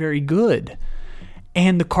not very good.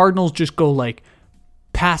 And the Cardinals just go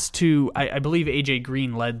pass to, I believe A.J.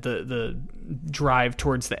 Green led the drive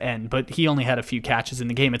towards the end, but he only had a few catches in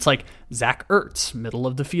the game. It's Zach Ertz, middle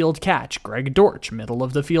of the field catch. Greg Dortch, middle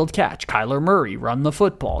of the field catch. Kyler Murray, run the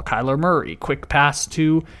football. Kyler Murray, quick pass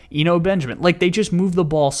to Eno Benjamin. They just move the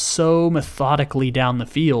ball so methodically down the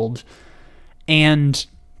field, and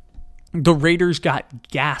the Raiders got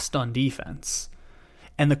gassed on defense.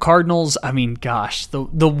 And the Cardinals,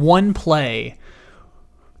 the one play,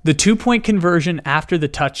 the 2-point conversion after the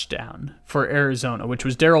touchdown for Arizona, which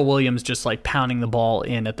was Darrell Williams just pounding the ball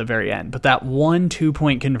in at the very end. But that 1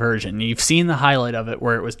 2-point conversion, you've seen the highlight of it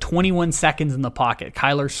where it was 21 seconds in the pocket.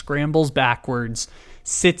 Kyler scrambles backwards,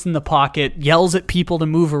 sits in the pocket, yells at people to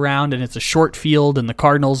move around, and it's a short field, and the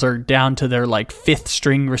Cardinals are down to their 5th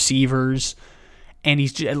string receivers. And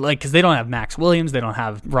he's just, because they don't have Max Williams, they don't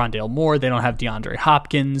have Rondale Moore, they don't have DeAndre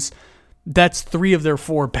Hopkins. That's 3 of their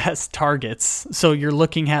 4 best targets. So you're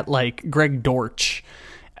looking at Greg Dortch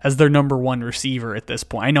as their number 1 receiver at this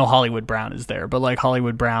point. I know Hollywood Brown is there, but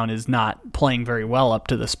Hollywood Brown is not playing very well up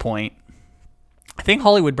to this point. I think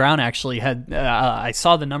Hollywood Brown actually had, I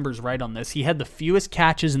saw the numbers right on this. He had the fewest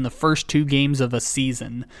catches in the first 2 games of a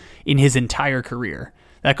season in his entire career.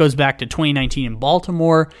 That goes back to 2019 in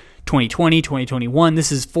Baltimore, 2020, 2021.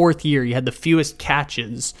 This is 4th year. He had the fewest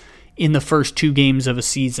catches in the first 2 games of a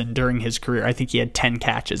season during his career. I think he had 10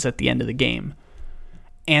 catches at the end of the game.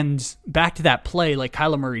 And back to that play, like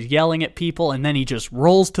Kyler Murray's yelling at people, and then he just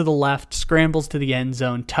rolls to the left, scrambles to the end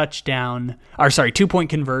zone, touchdown,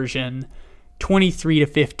 2-point conversion,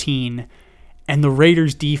 23-15, and the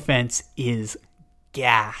Raiders defense is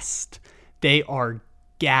gassed. They are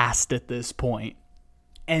gassed at this point.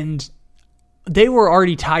 And they were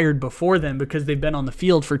already tired before then because they've been on the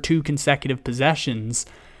field for 2 consecutive possessions.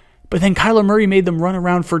 But then Kyler Murray made them run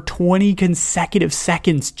around for 20 consecutive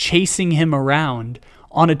seconds chasing him around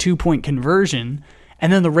on a 2-point conversion.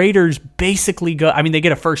 And then the Raiders basically go, they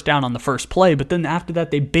get a first down on the first play, but then after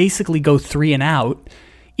that, they basically go 3 and out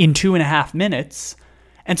in 2.5 minutes.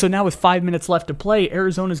 And so now with 5 minutes left to play,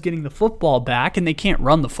 Arizona's getting the football back, and they can't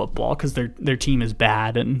run the football because their team is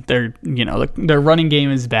bad, and their running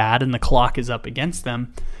game is bad, and the clock is up against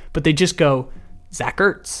them. But they just go Zach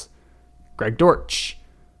Ertz, Greg Dortch,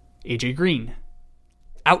 AJ Green,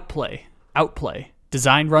 outplay,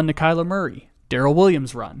 design run to Kyler Murray, Darrell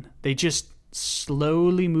Williams run. They just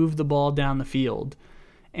slowly move the ball down the field.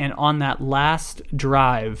 And on that last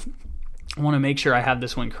drive, I want to make sure I have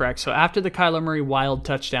this one correct. So after the Kyler Murray wild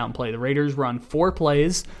touchdown play, the Raiders run 4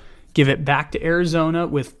 plays, give it back to Arizona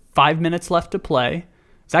with 5 minutes left to play.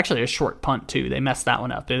 It's actually a short punt, too. They messed that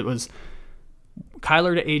one up. It was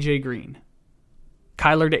Kyler to AJ Green,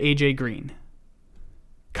 Kyler to AJ Green,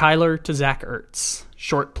 Kyler to Zach Ertz,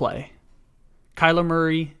 short play. Kyler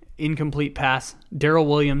Murray, incomplete pass. Darrell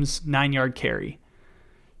Williams, 9-yard carry.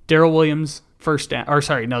 Darrell Williams, first down.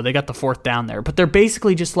 They got the 4th down there. But they're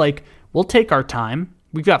basically just like, we'll take our time.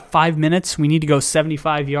 We've got 5 minutes. We need to go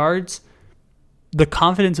 75 yards. The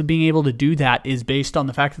confidence of being able to do that is based on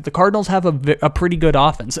the fact that the Cardinals have a pretty good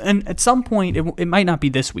offense. And at some point, it might not be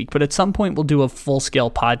this week, but at some point we'll do a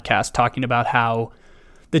full-scale podcast talking about how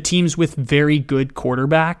the teams with very good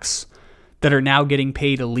quarterbacks that are now getting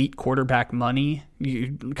paid elite quarterback money,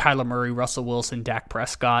 Kyler Murray, Russell Wilson, Dak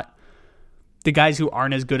Prescott, the guys who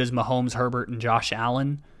aren't as good as Mahomes, Herbert, and Josh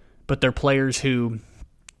Allen, but they're players who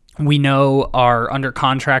we know are under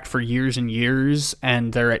contract for years and years,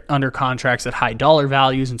 and they're under contracts at high dollar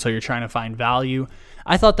values, and so you're trying to find value.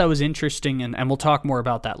 I thought that was interesting, and we'll talk more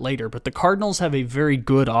about that later, but the Cardinals have a very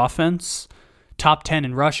good offense. Top 10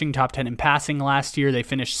 in rushing, top 10 in passing last year. They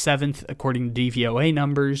finished 7th according to DVOA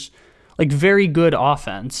numbers. Like, very good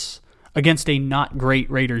offense against a not great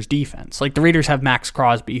Raiders defense. Like, the Raiders have Max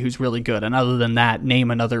Crosby, who's really good, and other than that, name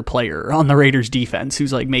another player on the Raiders defense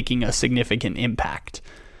who's like making a significant impact.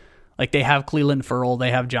 Like, they have Cleveland Ferrell,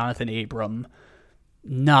 they have Jonathan Abram.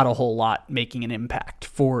 Not a whole lot making an impact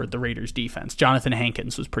for the Raiders defense. Jonathan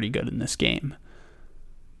Hankins was pretty good in this game.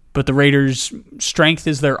 But the Raiders' strength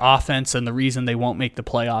is their offense, and the reason they won't make the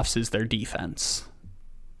playoffs is their defense.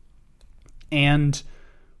 And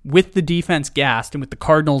with the defense gassed, and with the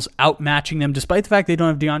Cardinals outmatching them, despite the fact they don't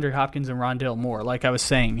have DeAndre Hopkins and Rondale Moore, like I was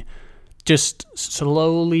saying, just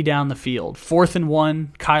slowly down the field. 4th and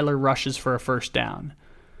 1, Kyler rushes for a first down.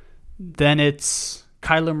 Then it's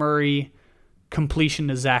Kyler Murray, completion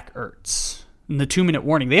to Zach Ertz. In the 2-minute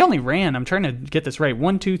warning, they only ran, I'm trying to get this right,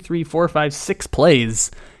 6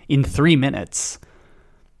 plays in 3 minutes.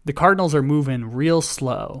 The Cardinals are moving real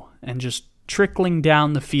slow and just trickling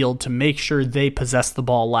down the field to make sure they possess the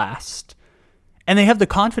ball last. And they have the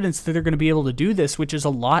confidence that they're going to be able to do this, which is a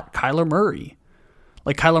lot Kyler Murray.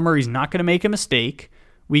 Like, Kyler Murray's not going to make a mistake.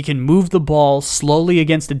 We can move the ball slowly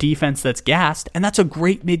against a defense that's gassed, and that's a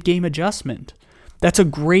great mid-game adjustment. That's a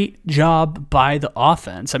great job by the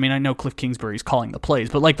offense. I mean, I know Cliff Kingsbury's calling the plays,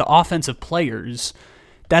 but like the offensive players,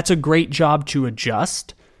 that's a great job to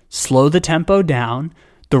adjust, slow the tempo down.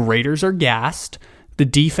 The Raiders are gassed. The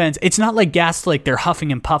defense, it's not like gassed like they're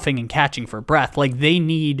huffing and puffing and catching for breath. Like, they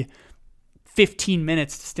need 15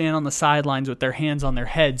 minutes to stand on the sidelines with their hands on their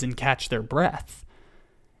heads and catch their breath.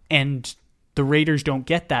 And the Raiders don't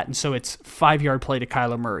get that, and so it's 5-yard play to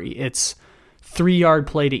Kyler Murray. It's 3-yard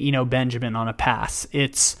play to Eno Benjamin on a pass.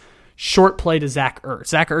 It's short play to Zach Ertz.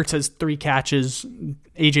 Zach Ertz has 3 catches.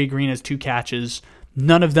 AJ Green has 2 catches.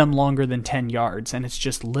 None of them longer than 10 yards, and it's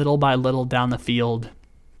just little by little down the field.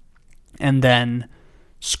 And then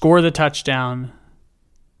score the touchdown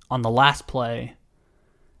on the last play.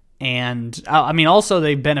 And, also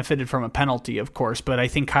they benefited from a penalty, of course, but I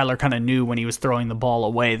think Kyler kind of knew when he was throwing the ball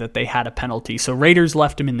away that they had a penalty. So Raiders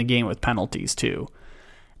left him in the game with penalties, too.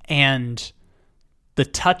 And the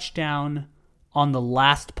touchdown on the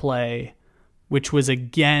last play which was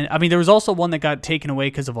again, I mean, there was also one that got taken away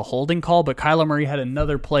because of a holding call, but Kyler Murray had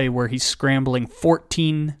another play where he's scrambling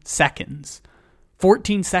 14 seconds.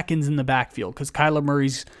 14 seconds in the backfield because Kyler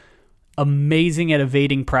Murray's amazing at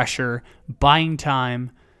evading pressure, buying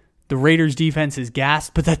time. The Raiders defense is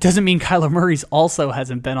gassed, but that doesn't mean Kyler Murray's also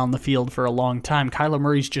hasn't been on the field for a long time. Kyler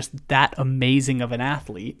Murray's just that amazing of an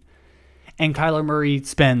athlete. And Kyler Murray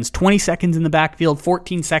spends 20 seconds in the backfield,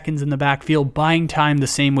 14 seconds in the backfield, buying time the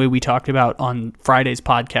same way we talked about on Friday's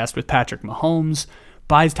podcast with Patrick Mahomes.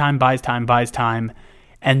 Buys time,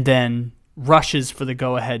 and then rushes for the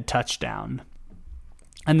go-ahead touchdown.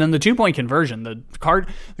 And then the 2-point conversion. The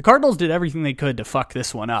Cardinals did everything they could to fuck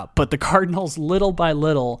this one up, but the Cardinals, little by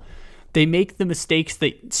little, they make the mistakes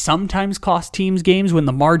that sometimes cost teams games when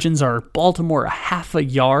the margins are Baltimore a half a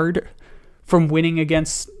yard from winning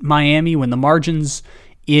against Miami, when the margins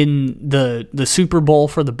in the Super Bowl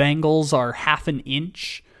for the Bengals are half an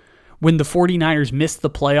inch, when the 49ers miss the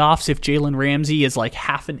playoffs if Jalen Ramsey is like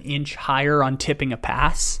half an inch higher on tipping a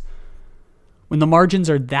pass. When the margins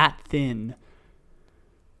are that thin,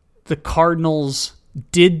 the Cardinals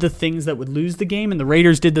did the things that would lose the game, and the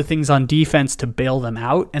Raiders did the things on defense to bail them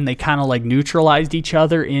out, and they kind of like neutralized each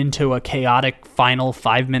other into a chaotic final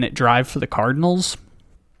 5-minute drive for the Cardinals.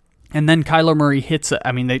 And then Kyler Murray hits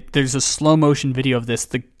there's a slow motion video of this.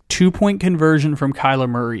 The 2-point conversion from Kyler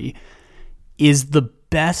Murray is the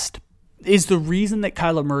reason that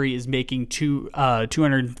Kyler Murray is making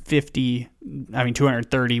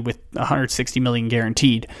 230 with $160 million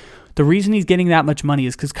guaranteed. The reason he's getting that much money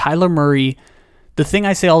is because Kyler Murray, the thing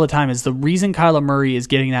I say all the time is the reason Kyler Murray is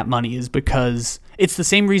getting that money is because it's the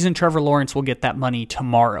same reason Trevor Lawrence will get that money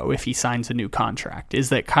tomorrow if he signs a new contract, is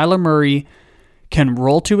that Kyler Murray can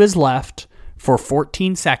roll to his left for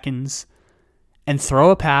 14 seconds and throw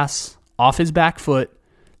a pass off his back foot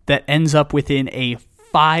that ends up within a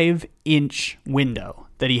 5-inch window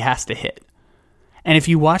that he has to hit. And if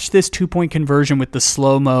you watch this 2-point conversion with the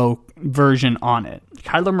slow-mo version on it,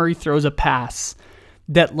 Kyler Murray throws a pass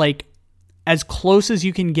that, like, as close as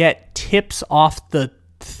you can get, tips off the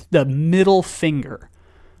middle finger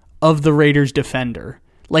of the Raiders defender.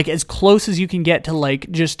 Like, as close as you can get to, like,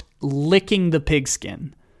 just licking the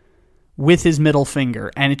pigskin with his middle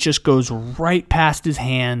finger, and it just goes right past his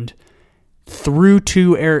hand, through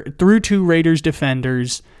two Raiders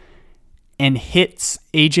defenders, and hits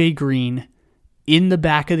A.J. Green in the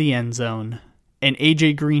back of the end zone, and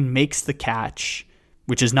A.J. Green makes the catch,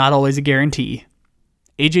 which is not always a guarantee.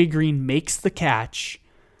 A.J. Green makes the catch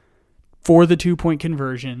for the 2-point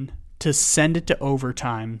conversion to send it to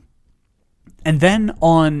overtime. And then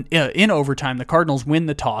in overtime, the Cardinals win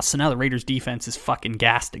the toss, so now the Raiders defense is fucking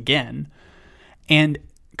gassed again. And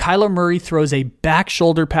Kyler Murray throws a back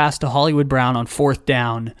shoulder pass to Hollywood Brown on 4th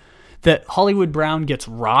down that Hollywood Brown gets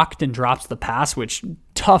rocked and drops the pass, which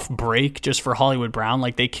tough break just for Hollywood Brown.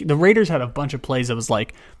 Like the Raiders had a bunch of plays that was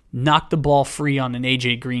like knock the ball free on an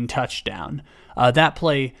A.J. Green touchdown. That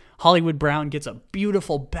play, Hollywood Brown gets a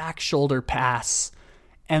beautiful back shoulder pass,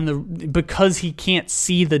 and because he can't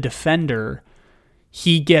see the defender,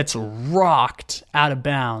 he gets rocked out of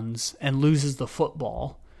bounds and loses the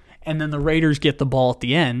football. And then the Raiders get the ball at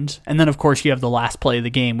the end. And then, of course, you have the last play of the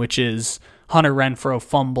game, which is Hunter Renfrow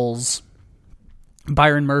fumbles.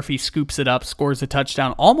 Byron Murphy scoops it up, scores a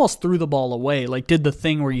touchdown, almost threw the ball away, like did the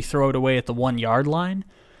thing where you throw it away at the 1-yard line.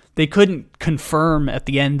 They couldn't confirm at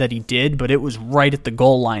the end that he did, but it was right at the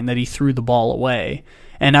goal line that he threw the ball away.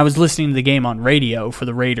 And I was listening to the game on radio for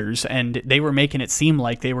the Raiders, and they were making it seem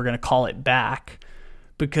like they were going to call it back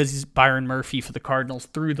because Byron Murphy for the Cardinals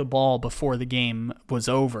threw the ball before the game was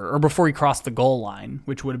over, or before he crossed the goal line,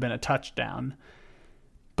 which would have been a touchdown.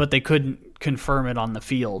 But they couldn't confirm it on the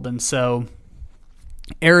field. And so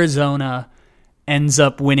Arizona ends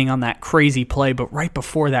up winning on that crazy play. But right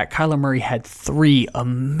before that, Kyler Murray had 3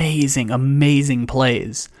 amazing, amazing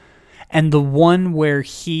plays. And the one where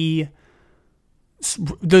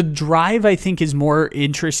the drive, I think, is more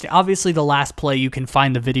interesting. Obviously, the last play, you can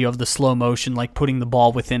find the video of the slow motion, like putting the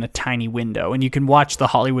ball within a tiny window, and you can watch the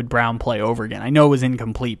Hollywood Brown play over again. I know it was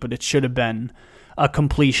incomplete, but it should have been a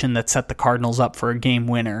completion that set the Cardinals up for a game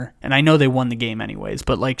winner. And I know they won the game anyways,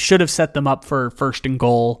 but like should have set them up for 1st and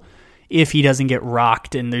goal if he doesn't get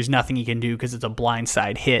rocked and there's nothing he can do because it's a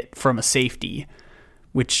blindside hit from a safety,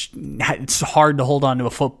 which it's hard to hold on to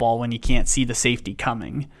a football when you can't see the safety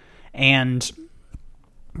coming. And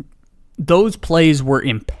those plays were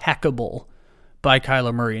impeccable by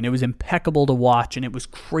Kyler Murray, and it was impeccable to watch, and it was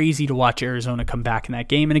crazy to watch Arizona come back in that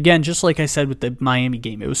game. And again, just like I said with the Miami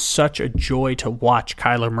game, it was such a joy to watch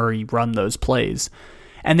Kyler Murray run those plays.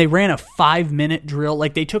 and they ran a 5-minute drill.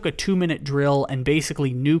 Like, they took a 2-minute drill and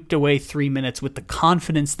basically nuked away 3 minutes with the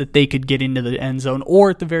confidence that they could get into the end zone, or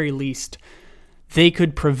at the very least, they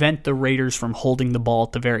could prevent the Raiders from holding the ball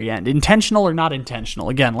at the very end. Intentional or not intentional.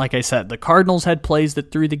 Again, like I said, the Cardinals had plays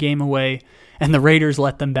that threw the game away, and the Raiders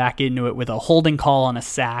let them back into it with a holding call on a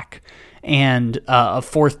sack and a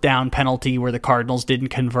 4th down penalty where the Cardinals didn't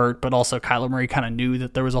convert, but also Kyler Murray kind of knew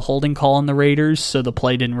that there was a holding call on the Raiders, so the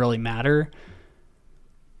play didn't really matter.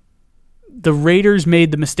 The Raiders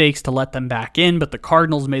made the mistakes to let them back in, but the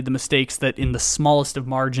Cardinals made the mistakes that in the smallest of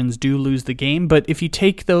margins do lose the game. But if you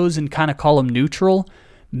take those and kind of call them neutral,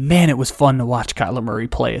 man, it was fun to watch Kyler Murray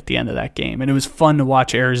play at the end of that game. And it was fun to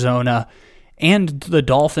watch Arizona and the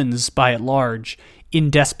Dolphins, by and large, in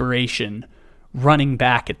desperation, running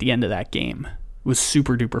back at the end of that game. It was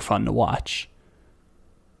super duper fun to watch.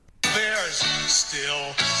 Bears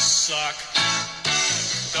still suck.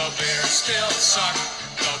 The Bears still suck.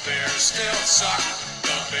 The Bears still suck.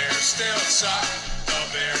 The Bears still suck. The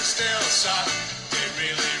Bears still suck. They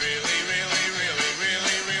really, really, really, really,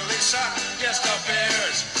 really, really suck. Yes, the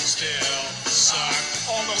Bears still suck.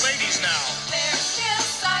 All the ladies now. Bears still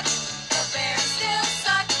suck. The Bears still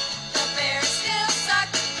suck. The Bears still suck.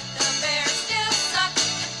 The Bears still suck.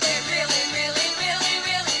 They really, really, really,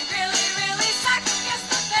 really, really, really suck. Yes,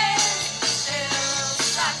 the Bears still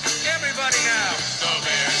suck. Everybody now. The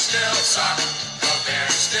Bears still suck. The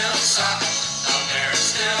Bears still suck. The Bears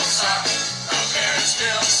still suck. The Bears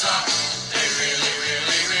still suck. They really,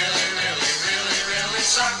 really, really, really, really, really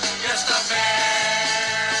suck. Yes, the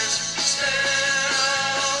Bears still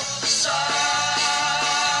suck.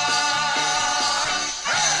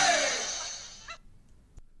 Hey!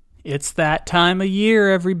 It's that time of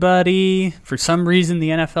year, everybody. For some reason, the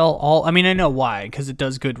NFL I know why, because it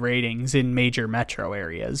does good ratings in major metro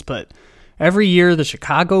areas, but every year the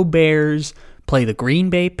Chicago Bears play the Green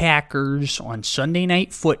Bay Packers on Sunday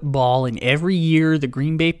Night Football, and every year the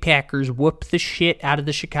Green Bay Packers whoop the shit out of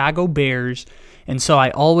the Chicago Bears, and so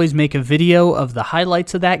I always make a video of the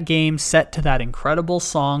highlights of that game set to that incredible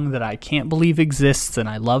song that I can't believe exists and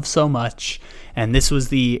I love so much, and this was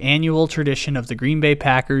the annual tradition of the Green Bay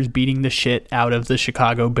Packers beating the shit out of the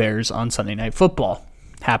Chicago Bears on Sunday Night Football.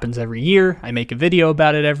 Happens every year. I make a video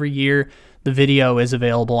about it every year. The video is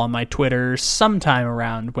available on my Twitter sometime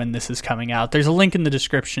around when this is coming out. There's a link in the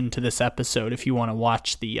description to this episode if you want to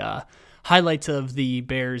watch the highlights of the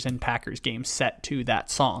Bears and Packers game set to that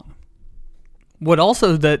song. What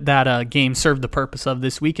also that game served the purpose of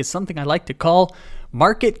this week is something I like to call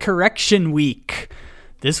Market Correction Week.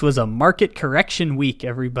 This was a market correction week,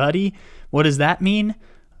 everybody. What does that mean?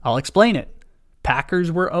 I'll explain it.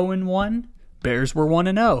 Packers were 0-1, Bears were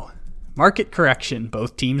 1-0. Market correction.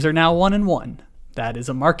 Both teams are now 1-1. That is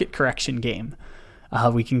a market correction game.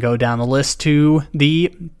 We can go down the list to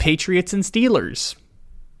the Patriots and Steelers.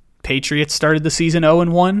 Patriots started the season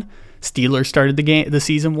 0-1. Steelers started the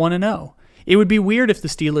season 1-0. It would be weird if the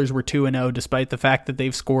Steelers were 2-0 despite the fact that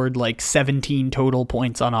they've scored like 17 total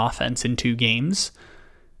points on offense in 2 games.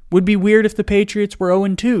 Would be weird if the Patriots were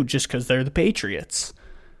 0-2 just because they're the Patriots.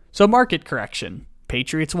 So market correction.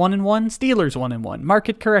 Patriots 1-1, Steelers 1-1.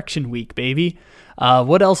 Market correction week, baby.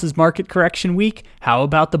 What else is market correction week? How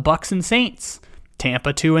about the Bucks and Saints?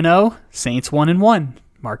 Tampa 2-0, Saints 1-1.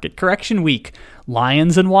 Market correction week.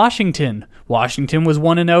 Lions and Washington. Washington was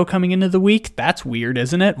 1-0 coming into the week. That's weird,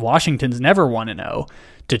 isn't it? Washington's never 1-0.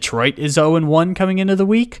 Detroit is 0-1 coming into the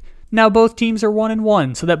week. Now both teams are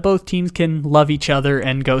 1-1, so that both teams can love each other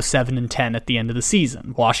and go 7-10 at the end of the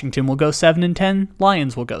season. Washington will go 7-10.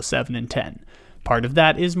 Lions will go 7-10. Part of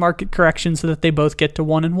that is market correction so that they both get to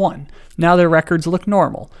 1-1. Now their records look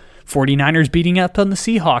normal. 49ers beating up on the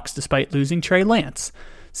Seahawks despite losing Trey Lance.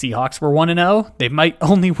 Seahawks were 1-0. They might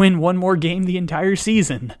only win one more game the entire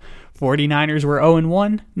season. 49ers were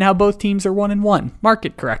 0-1. Now both teams are 1-1.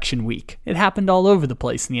 Market correction week. It happened all over the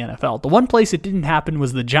place in the NFL. The one place it didn't happen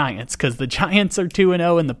was the Giants, because the Giants are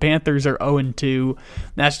 2-0 and the Panthers are 0-2.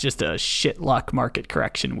 That's just a shit luck market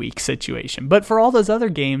correction week situation. But for all those other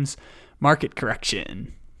games, market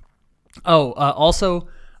correction. Also,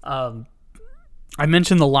 I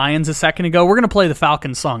mentioned the Lions a second ago. We're going to play the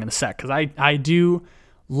Falcons song in a sec, because I do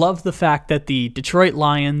love the fact that the Detroit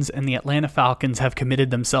Lions and the Atlanta Falcons have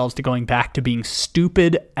committed themselves to going back to being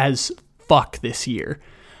stupid as fuck this year.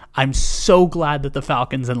 I'm so glad that the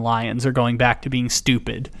Falcons and Lions are going back to being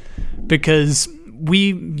stupid, because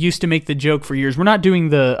we used to make the joke for years. We're not doing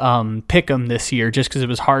the pick'em this year just because it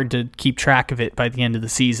was hard to keep track of it by the end of the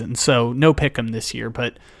season. So no pick'em this year.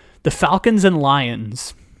 But the Falcons and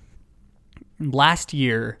Lions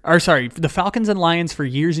the Falcons and Lions for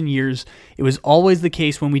years and years, it was always the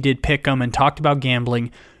case when we did pick 'em and talked about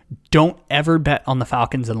gambling, don't ever bet on the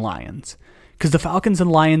Falcons and Lions. Because the Falcons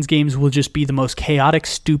and Lions games will just be the most chaotic,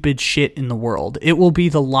 stupid shit in the world. It will be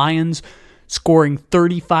the Lions scoring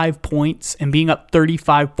 35 points and being up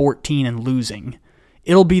 35-14 and losing.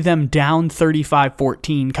 It'll be them down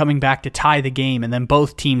 35-14, coming back to tie the game, and then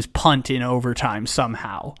both teams punt in overtime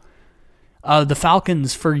somehow. The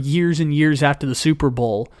Falcons, for years and years after the Super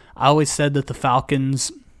Bowl, I always said that the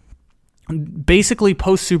Falcons, basically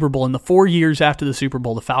post-Super Bowl, in the 4 years after the Super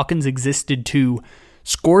Bowl, the Falcons existed to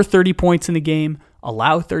score 30 points in a game,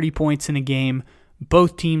 allow 30 points in a game.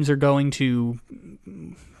 Both teams are going to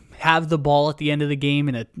have the ball at the end of the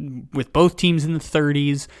game with both teams in the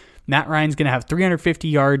 30s. Matt Ryan's going to have 350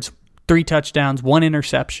 yards, 3 touchdowns, 1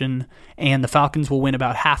 interception, and the Falcons will win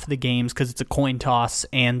about half of the games because it's a coin toss,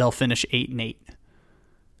 and they'll finish 8-8.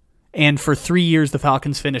 And for 3 years, the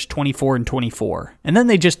Falcons finished 24-24. And then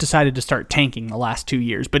they just decided to start tanking the last 2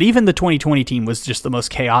 years. But even the 2020 team was just the most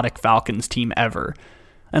chaotic Falcons team ever.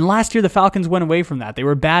 And last year, the Falcons went away from that. They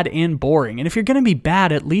were bad and boring. And if you're going to be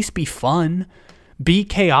bad, at least be fun. Be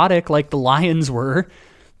chaotic like the Lions were.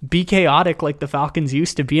 Be chaotic like the Falcons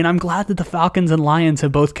used to be. And I'm glad that the Falcons and Lions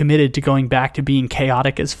have both committed to going back to being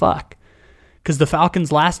chaotic as fuck. Because the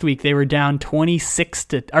Falcons last week, they were down they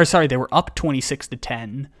were up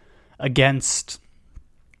 26-10 against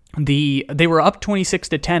they were up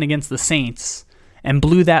 26-10 against the Saints and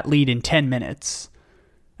blew that lead in 10 minutes,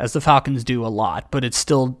 as the Falcons do a lot, but it's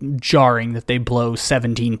still jarring that they blow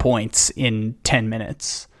 17 points in 10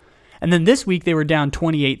 minutes. And then this week, they were down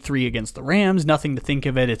 28-3 against the Rams. Nothing to think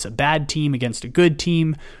of it. It's a bad team against a good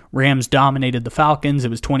team. Rams dominated the Falcons. It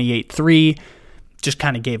was 28-3. Just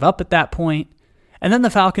kind of gave up at that point. And then the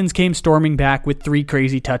Falcons came storming back with 3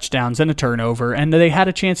 crazy touchdowns and a turnover, and they had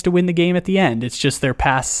a chance to win the game at the end. It's just their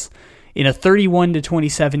pass, in a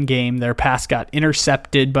 31-27 game, their pass got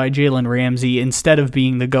intercepted by Jalen Ramsey instead of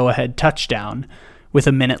being the go-ahead touchdown with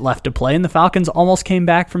a minute left to play, and the Falcons almost came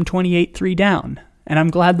back from 28-3 down. And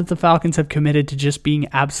I'm glad that the Falcons have committed to just being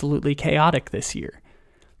absolutely chaotic this year.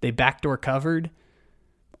 They backdoor covered,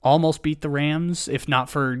 almost beat the Rams, if not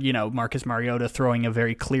for, Marcus Mariota throwing a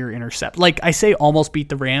very clear intercept. Like, I say almost beat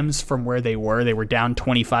the Rams from where they were. They were down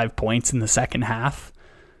 25 points in the second half.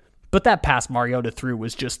 But that pass Mariota threw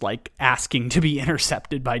was just like asking to be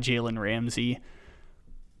intercepted by Jalen Ramsey.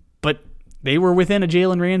 But they were within a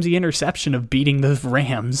Jalen Ramsey interception of beating the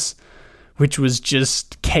Rams, which was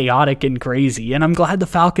just chaotic and crazy. And I'm glad the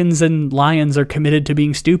Falcons and Lions are committed to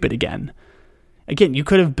being stupid again. Again, you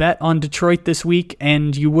could have bet on Detroit this week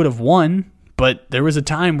and you would have won, but there was a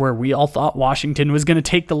time where we all thought Washington was going to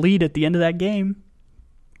take the lead at the end of that game.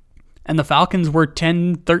 And the Falcons were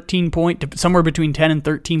 13 point, somewhere between 10 and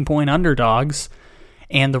 13 point underdogs,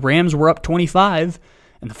 and the Rams were up 25,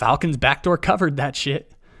 and the Falcons backdoor covered that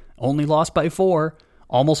shit. Only lost by 4,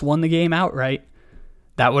 almost won the game outright.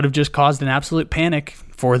 That would have just caused an absolute panic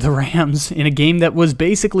for the Rams in a game that was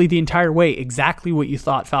basically the entire way exactly what you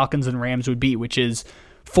thought Falcons and Rams would be, which is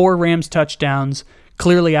 4 Rams touchdowns,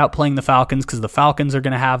 clearly outplaying the Falcons because the Falcons are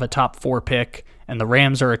going to have a top 4 pick and the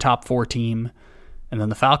Rams are a top 4 team. And then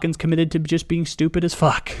the Falcons committed to just being stupid as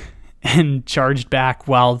fuck and charged back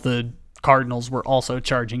while the Cardinals were also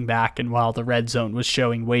charging back and while the red zone was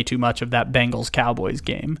showing way too much of that Bengals-Cowboys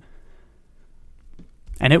game.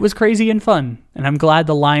 And it was crazy and fun, and I'm glad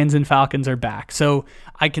the Lions and Falcons are back. So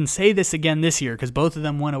I can say this again this year because both of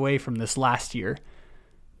them went away from this last year.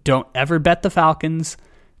 Don't ever bet the Falcons.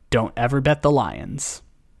 Don't ever bet the Lions.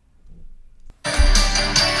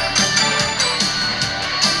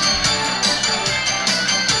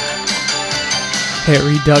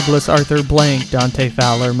 Harry Douglas, Arthur Blank, Dante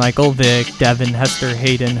Fowler, Michael Vick, Devin, Hester,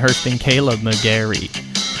 Hayden, Hurston, Caleb McGarry.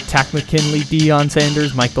 Tack McKinley, Deion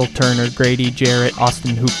Sanders, Michael Turner, Grady Jarrett,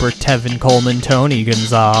 Austin Hooper, Tevin Coleman, Tony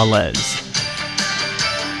Gonzalez.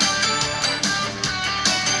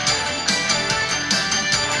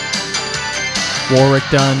 Warwick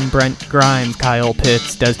Dunn, Brent Grimes, Kyle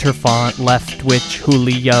Pitts, Des Turfont, Leftwich,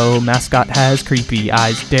 Julio, Mascot has creepy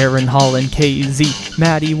eyes, Darren Holland, KZ,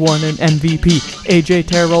 Maddie won an MVP, AJ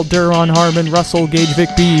Terrell, Duron Harmon, Russell Gage, Vic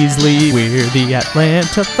Beasley. We're the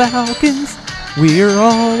Atlanta Falcons. We're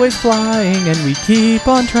always flying and we keep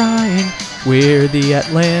on trying. We're the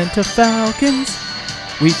Atlanta Falcons.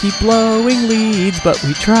 We keep blowing leads, but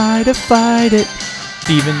we try to fight it.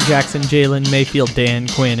 Steven Jackson, Jalen Mayfield, Dan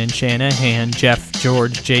Quinn and Shanahan, Jeff,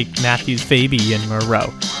 George, Jake, Matthews, Fabian,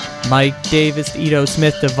 Moreau. Mike Davis, Ito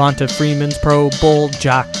Smith, Devonta Freeman's Pro Bowl,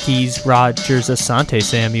 Jock Keys, Rogers, Asante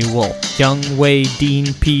Samuel, Young Wei,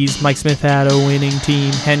 Dean Pease, Mike Smith had a winning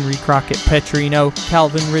team, Henry Crockett, Petrino,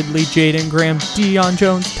 Calvin Ridley, Jaden Graham, Deion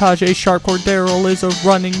Jones, Tajay Sharp, Cordero is a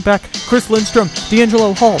running back, Chris Lindstrom,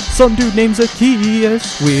 D'Angelo Hall, some dude named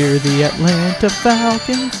Zacchaeus. We're the Atlanta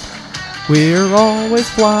Falcons. We're always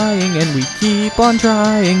flying and we keep on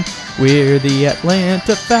trying. We're the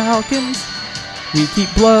Atlanta Falcons. We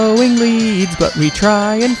keep blowing leads, but we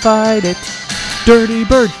try and fight it. Dirty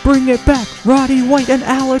Bird, bring it back. Roddy White and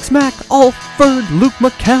Alex Mack, Alford, Luke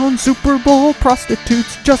McCown, Super Bowl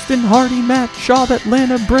prostitutes, Justin Hardy, Matt Shaw,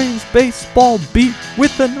 Atlanta Braves baseball beat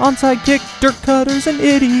with an onside kick. Dirk Cutter's an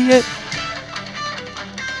idiot.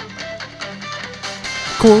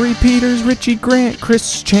 Corey Peters, Richie Grant,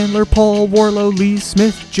 Chris Chandler, Paul Warlow, Lee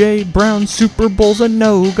Smith, Jay Brown, Super Bowl's a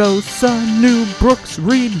no-go, Sanu, Brooks,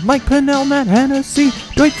 Reed, Mike Pennell, Matt Hennessy,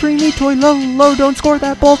 Dwight Freeney, Toy Lolo, don't score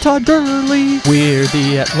that ball, Todd Gurley. We're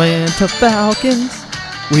the Atlanta Falcons.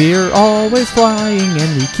 We're always flying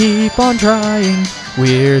and we keep on trying.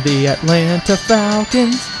 We're the Atlanta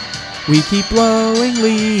Falcons. We keep blowing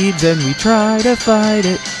leads and we try to fight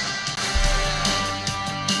it.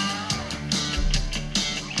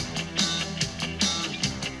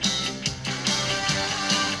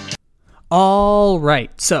 All right,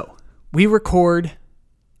 so we record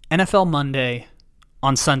NFL Monday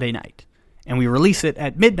on Sunday night, and we release it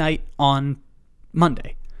at midnight on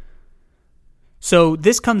Monday. So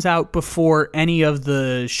this comes out before any of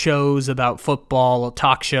the shows about football,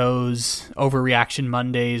 talk shows, Overreaction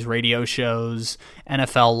Mondays, radio shows,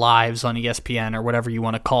 NFL Lives on ESPN, or whatever you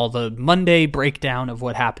want to call the Monday breakdown of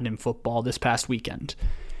what happened in football this past weekend.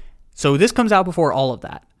 So this comes out before all of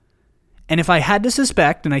that. And if I had to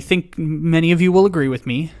suspect, and I think many of you will agree with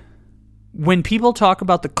me, when people talk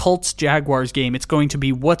about the Colts-Jaguars game, it's going to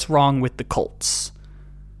be what's wrong with the Colts.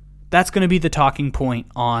 That's going to be the talking point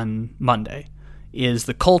on Monday, is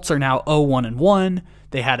the Colts are now 0-1-1.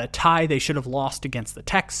 They had a tie they should have lost against the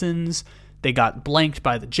Texans. They got blanked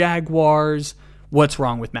by the Jaguars. What's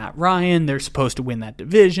wrong with Matt Ryan? They're supposed to win that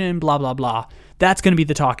division, blah, blah, blah. That's going to be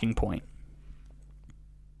the talking point.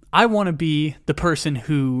 I want to be the person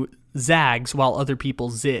who zags while other people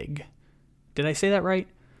zig. Did I say that right?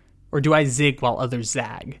 Or do I zig while others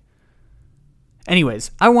zag?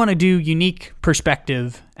 Anyways, I want to do unique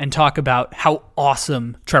perspective and talk about how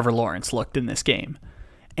awesome Trevor Lawrence looked in this game.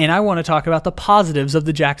 And I want to talk about the positives of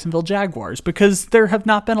the Jacksonville Jaguars, because there have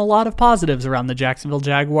not been a lot of positives around the Jacksonville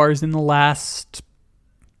Jaguars in the last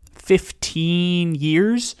 15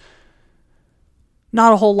 years.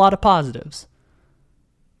 Not a whole lot of positives.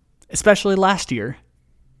 Especially last year.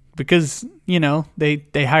 Because, they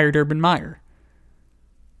hired Urban Meyer.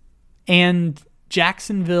 And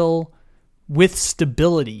Jacksonville, with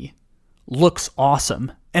stability, looks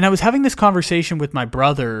awesome. And I was having this conversation with my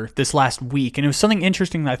brother this last week, and it was something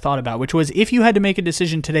interesting that I thought about, which was, if you had to make a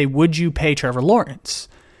decision today, would you pay Trevor Lawrence?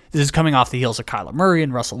 This is coming off the heels of Kyler Murray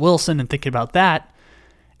and Russell Wilson and thinking about that.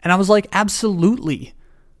 And I was like, absolutely.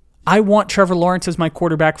 I want Trevor Lawrence as my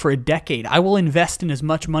quarterback for a decade. I will invest in as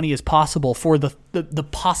much money as possible for the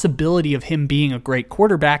possibility of him being a great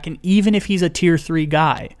quarterback. And even if he's a tier 3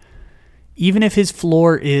 guy, even if his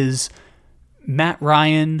floor is Matt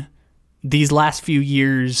Ryan these last few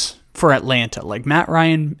years for Atlanta, like Matt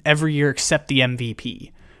Ryan every year except the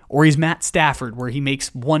MVP, or he's Matt Stafford where he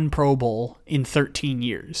makes one Pro Bowl in 13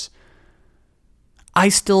 years, I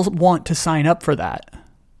still want to sign up for that.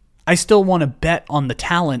 I still want to bet on the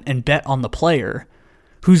talent and bet on the player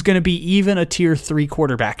who's going to be even a tier 3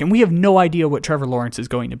 quarterback. And we have no idea what Trevor Lawrence is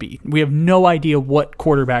going to be. We have no idea what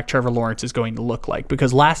quarterback Trevor Lawrence is going to look like,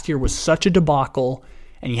 because last year was such a debacle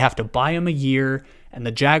and you have to buy him a year, and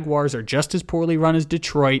the Jaguars are just as poorly run as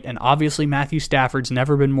Detroit, and obviously Matthew Stafford's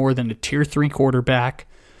never been more than a tier 3 quarterback,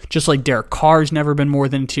 just like Derek Carr's never been more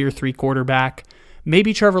than a tier 3 quarterback.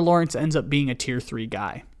 Maybe Trevor Lawrence ends up being a tier 3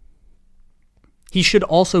 guy. He should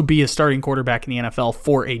also be a starting quarterback in the NFL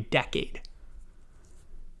for a decade.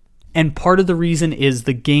 And part of the reason is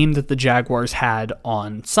the game that the Jaguars had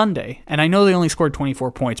on Sunday. And I know they only scored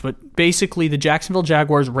 24 points, but basically the Jacksonville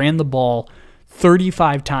Jaguars ran the ball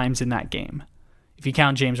 35 times in that game. If you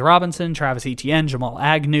count James Robinson, Travis Etienne, Jamal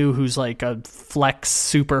Agnew, who's like a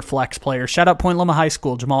super flex player. Shout out Point Loma High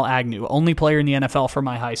School, Jamal Agnew. Only player in the NFL from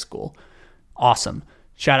my high school. Awesome.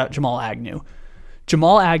 Shout out Jamal Agnew.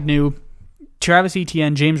 Jamal Agnew, Travis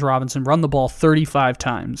Etienne, James Robinson run the ball 35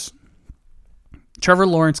 times. Trevor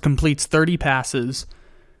Lawrence completes 30 passes.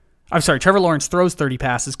 Trevor Lawrence throws 30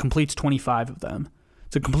 passes, completes 25 of them.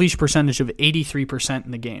 It's a completion percentage of 83%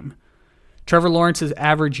 in the game. Trevor Lawrence's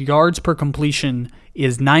average yards per completion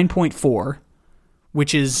is 9.4,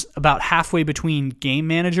 which is about halfway between Game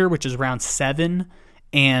Manager, which is around 7,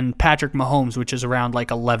 and Patrick Mahomes, which is around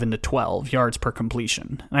like 11 to 12 yards per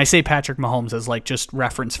completion. And I say Patrick Mahomes as like just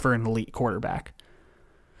reference for an elite quarterback.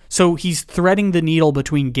 So he's threading the needle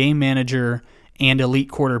between Game Manager and elite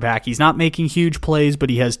quarterback. He's not making huge plays, but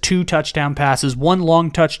he has 2 touchdown passes, 1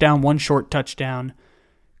 long touchdown, 1 short touchdown,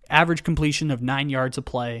 average completion of 9 yards a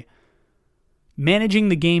play. Managing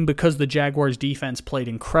the game because the Jaguars defense played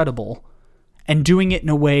incredible, and doing it in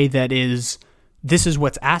a way that is, this is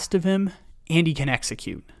what's asked of him, and he can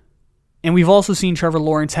execute. And we've also seen Trevor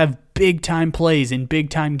Lawrence have big-time plays in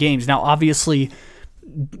big-time games. Now, obviously,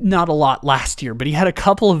 not a lot last year, but he had a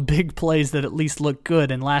couple of big plays that at least looked good,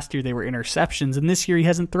 and last year they were interceptions, and this year he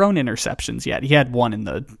hasn't thrown interceptions yet. He had one in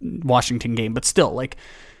the Washington game, but still, like,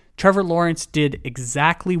 Trevor Lawrence did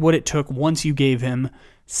exactly what it took once you gave him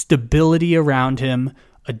stability around him,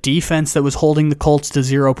 a defense that was holding the Colts to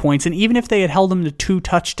 0 points, and even if they had held them to 2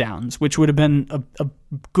 touchdowns, which would have been a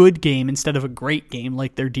good game instead of a great game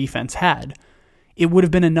like their defense had, it would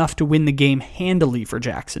have been enough to win the game handily for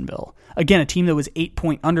Jacksonville. Again, a team that was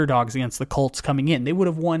 8-point underdogs against the Colts coming in. They would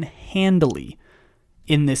have won handily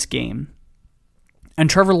in this game. And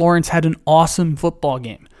Trevor Lawrence had an awesome football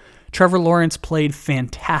game. Trevor Lawrence played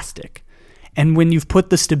fantastic. And when you've put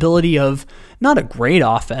the stability of not a great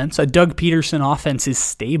offense, a Doug Peterson offense is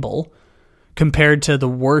stable compared to the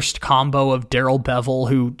worst combo of Darrell Bevell,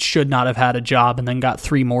 who should not have had a job and then got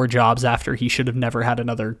 3 more jobs after he should have never had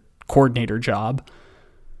another coordinator job.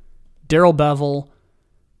 Darrell Bevell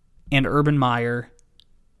and Urban Meyer,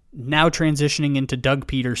 now transitioning into Doug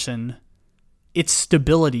Peterson. It's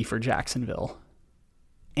stability for Jacksonville.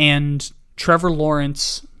 And Trevor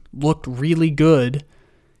Lawrence looked really good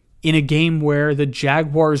in a game where the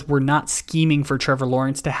Jaguars were not scheming for Trevor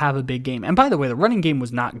Lawrence to have a big game. And by the way, the running game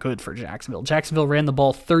was not good for Jacksonville. Jacksonville ran the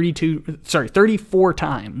ball 34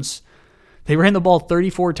 times. They ran the ball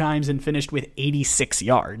 34 times and finished with 86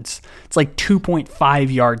 yards. It's like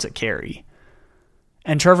 2.5 yards a carry.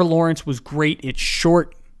 And Trevor Lawrence was great at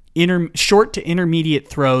short to intermediate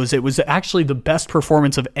throws. It was actually the best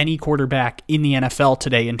performance of any quarterback in the NFL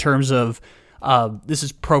today in terms of this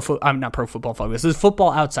is not Pro Football Focus. This is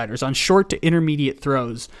Football Outsiders. On short to intermediate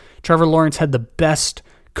throws, Trevor Lawrence had the best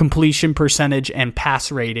completion percentage and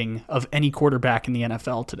pass rating of any quarterback in the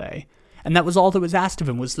NFL today. And that was all that was asked of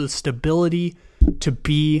him, was the stability to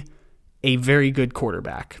be a very good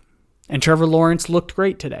quarterback. And Trevor Lawrence looked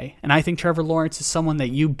great today. And I think Trevor Lawrence is someone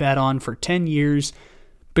that you bet on for 10 years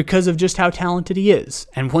because of just how talented he is.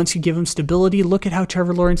 And once you give him stability, look at how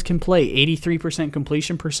Trevor Lawrence can play. 83%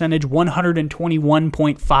 completion percentage,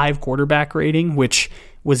 121.5 quarterback rating, which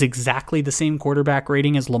was exactly the same quarterback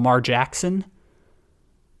rating as Lamar Jackson.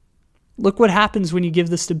 Look what happens when you give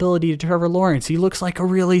the stability to Trevor Lawrence. He looks like a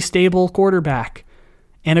really stable quarterback,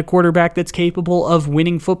 and a quarterback that's capable of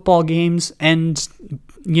winning football games and,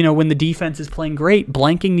 you know, when the defense is playing great,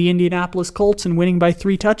 blanking the Indianapolis Colts and winning by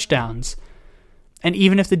 3 touchdowns. And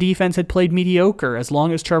even if the defense had played mediocre, as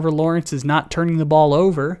long as Trevor Lawrence is not turning the ball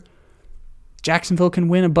over, Jacksonville can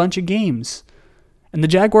win a bunch of games. And the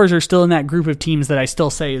Jaguars are still in that group of teams that I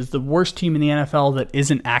still say is the worst team in the NFL that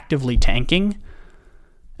isn't actively tanking.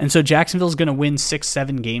 And so Jacksonville's going to win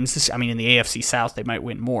 6-7 games. I mean, in the AFC South, they might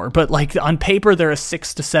win more. But like on paper, they're a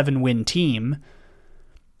 6 to 7 win team.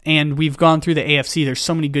 And we've gone through the AFC. There's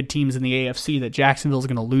so many good teams in the AFC that Jacksonville's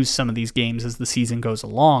going to lose some of these games as the season goes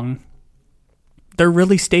along. They're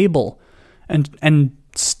really stable, and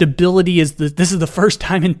stability is this is the first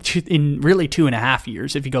time in really 2.5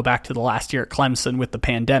 years. If you go back to the last year at Clemson with the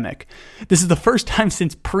pandemic, this is the first time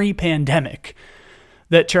since pre-pandemic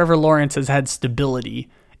that Trevor Lawrence has had stability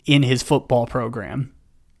in his football program,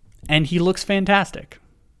 and he looks fantastic.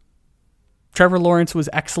 Trevor Lawrence was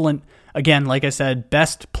excellent. Again, like I said,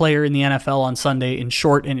 best player in the NFL on Sunday in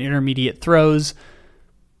short and intermediate throws.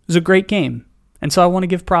 It was a great game. And so I want to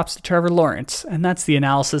give props to Trevor Lawrence, and that's the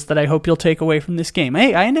analysis that I hope you'll take away from this game.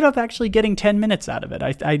 Hey, I ended up actually getting 10 minutes out of it.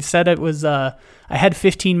 I said it was, I had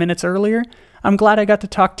 15 minutes earlier. I'm glad I got to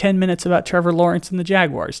talk 10 minutes about Trevor Lawrence and the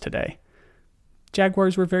Jaguars today.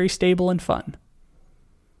 Jaguars were very stable and fun.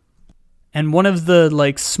 And one of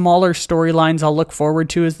the smaller storylines I'll look forward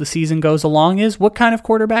to as the season goes along is, what kind of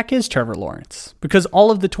quarterback is Trevor Lawrence? Because all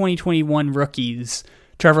of the 2021 rookies,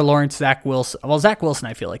 Trevor Lawrence, Zach Wilson. Well, Zach Wilson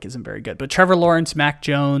I feel like isn't very good, but Trevor Lawrence, Mac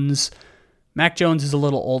Jones. Mac Jones is a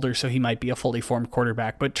little older, so he might be a fully formed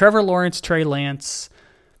quarterback. But Trevor Lawrence, Trey Lance,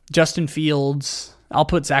 Justin Fields. I'll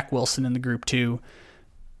put Zach Wilson in the group too.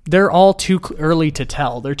 they're all too early to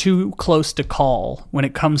tell. They're too close to call when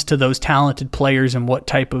it comes to those talented players and what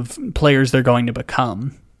type of players they're going to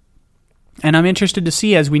become. And I'm interested to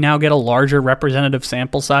see, as we now get a larger representative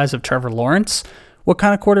sample size of Trevor Lawrence, what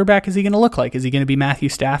kind of quarterback is he going to look like? Is he going to be Matthew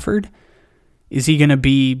Stafford? Is he going to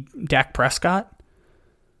be Dak Prescott?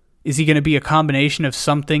 Is he going to be a combination of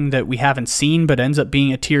something that we haven't seen but ends up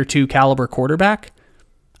being a tier 2 caliber quarterback?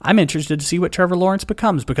 I'm interested to see what Trevor Lawrence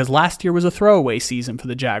becomes, because last year was a throwaway season for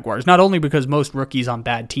the Jaguars. Not only because most rookies on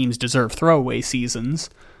bad teams deserve throwaway seasons,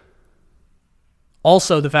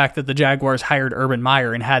 also the fact that the Jaguars hired Urban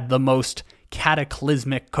Meyer and had the most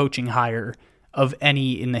cataclysmic coaching hire of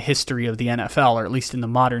any in the history of the NFL, or at least in the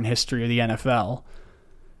modern history of the NFL.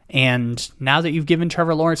 And now that you've given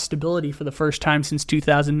Trevor Lawrence stability for the first time since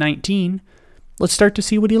 2019, let's start to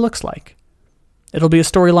see what he looks like. It'll be a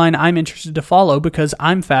storyline I'm interested to follow, because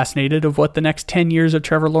I'm fascinated of what the next 10 years of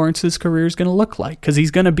Trevor Lawrence's career is going to look like, because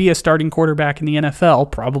he's going to be a starting quarterback in the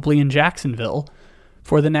NFL, probably in Jacksonville,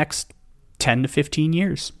 for the next 10 to 15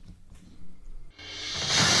 years.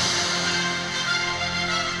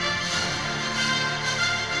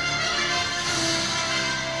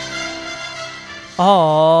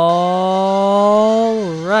 All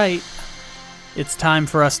right. It's time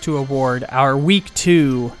for us to award our Week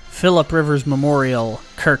 2 Phillip Rivers Memorial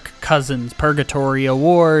Kirk Cousins Purgatory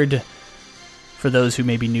Award. For those who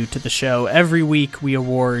may be new to the show, every week we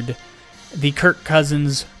award the Kirk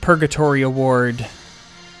Cousins Purgatory Award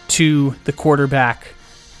to the quarterback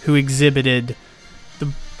who exhibited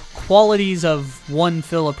the qualities of one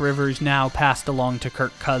Phillip Rivers now passed along to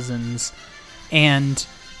Kirk Cousins. And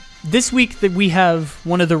this week that we have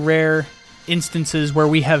one of the rare instances where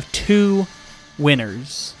we have two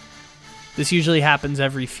winners. This usually happens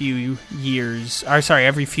every few weeks.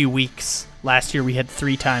 Last year we had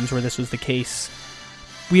 3 times where this was the case.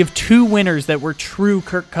 We have 2 winners that were true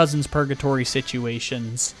Kirk Cousins purgatory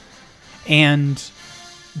situations, and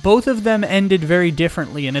both of them ended very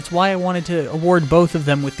differently, and it's why I wanted to award both of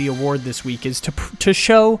them with the award this week, is to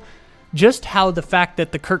show just how the fact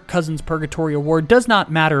that the Kirk Cousins Purgatory Award does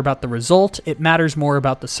not matter about the result, it matters more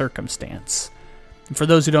about the circumstance. And for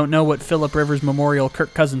those who don't know what Phillip Rivers Memorial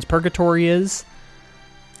Kirk Cousins Purgatory is,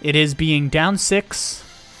 it is being down 6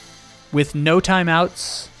 with no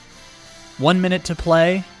timeouts, 1 minute to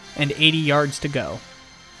play, and 80 yards to go.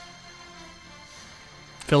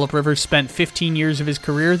 Phillip Rivers spent 15 years of his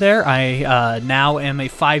career there. I now am a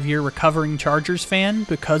 5-year recovering Chargers fan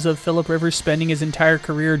because of Phillip Rivers spending his entire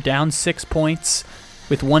career down 6 points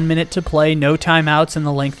with 1 minute to play, no timeouts, and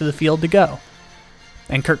the length of the field to go.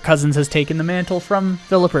 And Kirk Cousins has taken the mantle from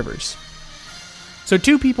Phillip Rivers. So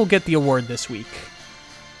 2 people get the award this week.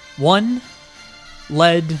 One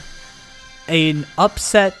led an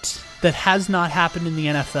upset that has not happened in the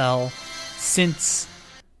NFL since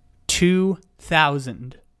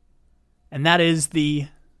 2000. And that is the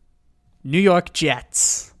New York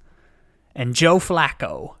Jets and Joe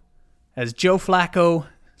Flacco. As Joe Flacco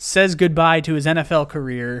says goodbye to his NFL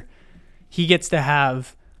career, he gets to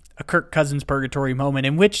have a Kirk Cousins purgatory moment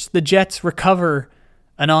in which the Jets recover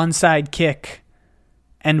an onside kick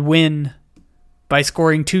and win by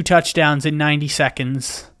scoring 2 touchdowns in 90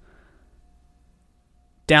 seconds.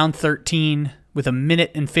 Down 13 with 1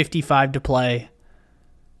 minute and 55 to play.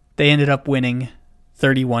 They ended up winning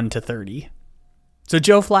 31-30. So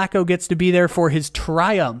Joe Flacco gets to be there for his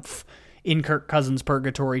triumph in Kirk Cousins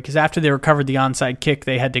purgatory, because after they recovered the onside kick,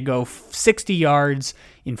 they had to go 60 yards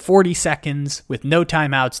in 40 seconds with no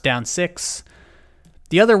timeouts, down 6.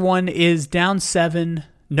 The other one is down 7,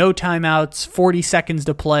 no timeouts, 40 seconds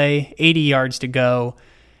to play, 80 yards to go,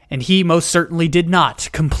 and he most certainly did not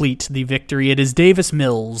complete the victory. It is Davis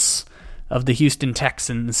Mills of the Houston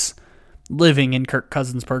Texans living in Kirk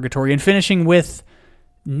Cousins purgatory and finishing with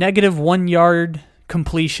 -1 yard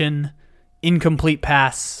completion, incomplete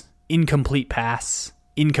pass, incomplete pass,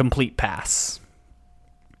 incomplete pass.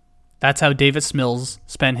 That's how Davis Mills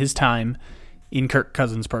spent his time in Kirk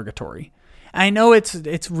Cousins purgatory. I know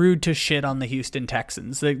it's rude to shit on the Houston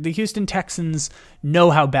Texans. The Houston Texans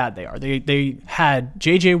know how bad they are. They had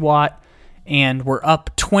J.J. Watt and were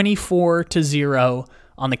up 24-0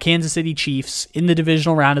 on the Kansas City Chiefs in the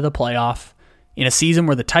divisional round of the playoff in a season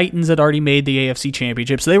where the Titans had already made the AFC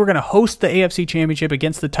Championship. So they were going to host the AFC Championship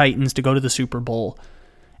against the Titans to go to the Super Bowl.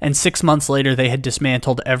 And 6 months later, they had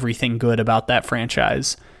dismantled everything good about that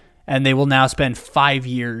franchise. And they will now spend 5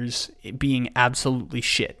 years being absolutely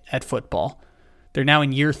shit at football. They're now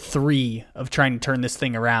in year 3 of trying to turn this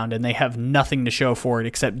thing around, and they have nothing to show for it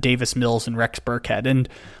except Davis Mills and Rex Burkhead. And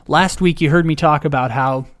last week, you heard me talk about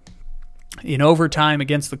how in overtime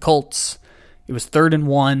against the Colts, it was 3rd and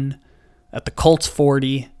 1. at the Colts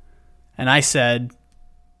 40, and I said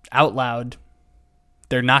out loud,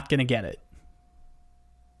 they're not going to get it.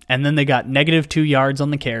 And then they got -2 yards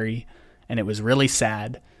on the carry, and it was really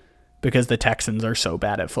sad because the Texans are so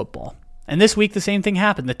bad at football. And this week, the same thing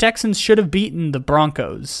happened. The Texans should have beaten the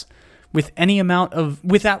Broncos with any amount of...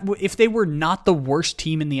 if they were not the worst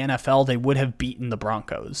team in the NFL, they would have beaten the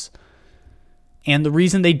Broncos. And the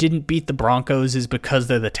reason they didn't beat the Broncos is because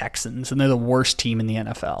they're the Texans, and they're the worst team in the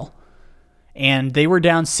NFL. And they were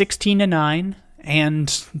down 16-9,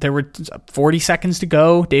 and there were 40 seconds to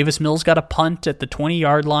go. Davis Mills got a punt at the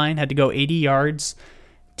 20-yard line, had to go 80 yards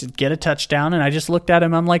to get a touchdown, and I just looked at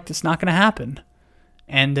him, I'm like, it's not going to happen.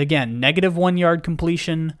 And again, -1 yard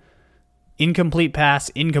completion, incomplete pass,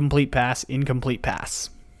 incomplete pass, incomplete pass.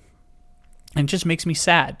 And it just makes me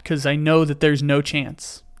sad, because I know that there's no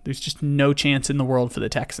chance. There's just no chance in the world for the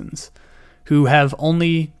Texans, who have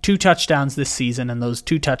only 2 touchdowns this season, and those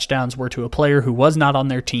 2 touchdowns were to a player who was not on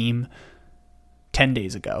their team 10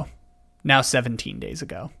 days ago, now 17 days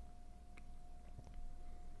ago.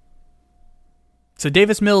 So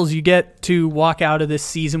Davis Mills, you get to walk out of this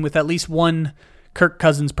season with at least one Kirk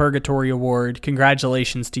Cousins Purgatory Award.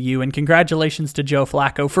 Congratulations to you, and congratulations to Joe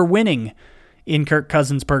Flacco for winning in Kirk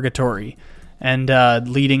Cousins Purgatory and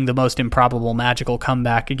leading the most improbable magical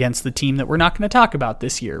comeback against the team that we're not going to talk about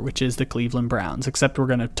this year, which is the Cleveland Browns, except we're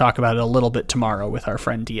going to talk about it a little bit tomorrow with our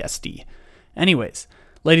friend DSD. Anyways,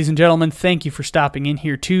 ladies and gentlemen, thank you for stopping in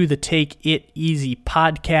here to the Take It Easy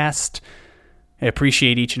podcast. I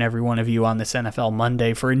appreciate each and every one of you on this NFL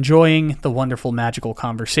Monday for enjoying the wonderful, magical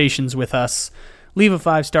conversations with us. Leave a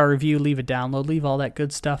 5-star review, leave a download, leave all that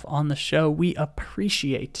good stuff on the show. We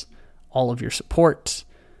appreciate all of your support.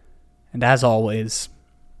 And as always,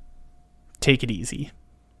 take it easy.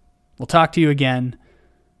 We'll talk to you again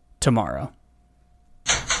tomorrow.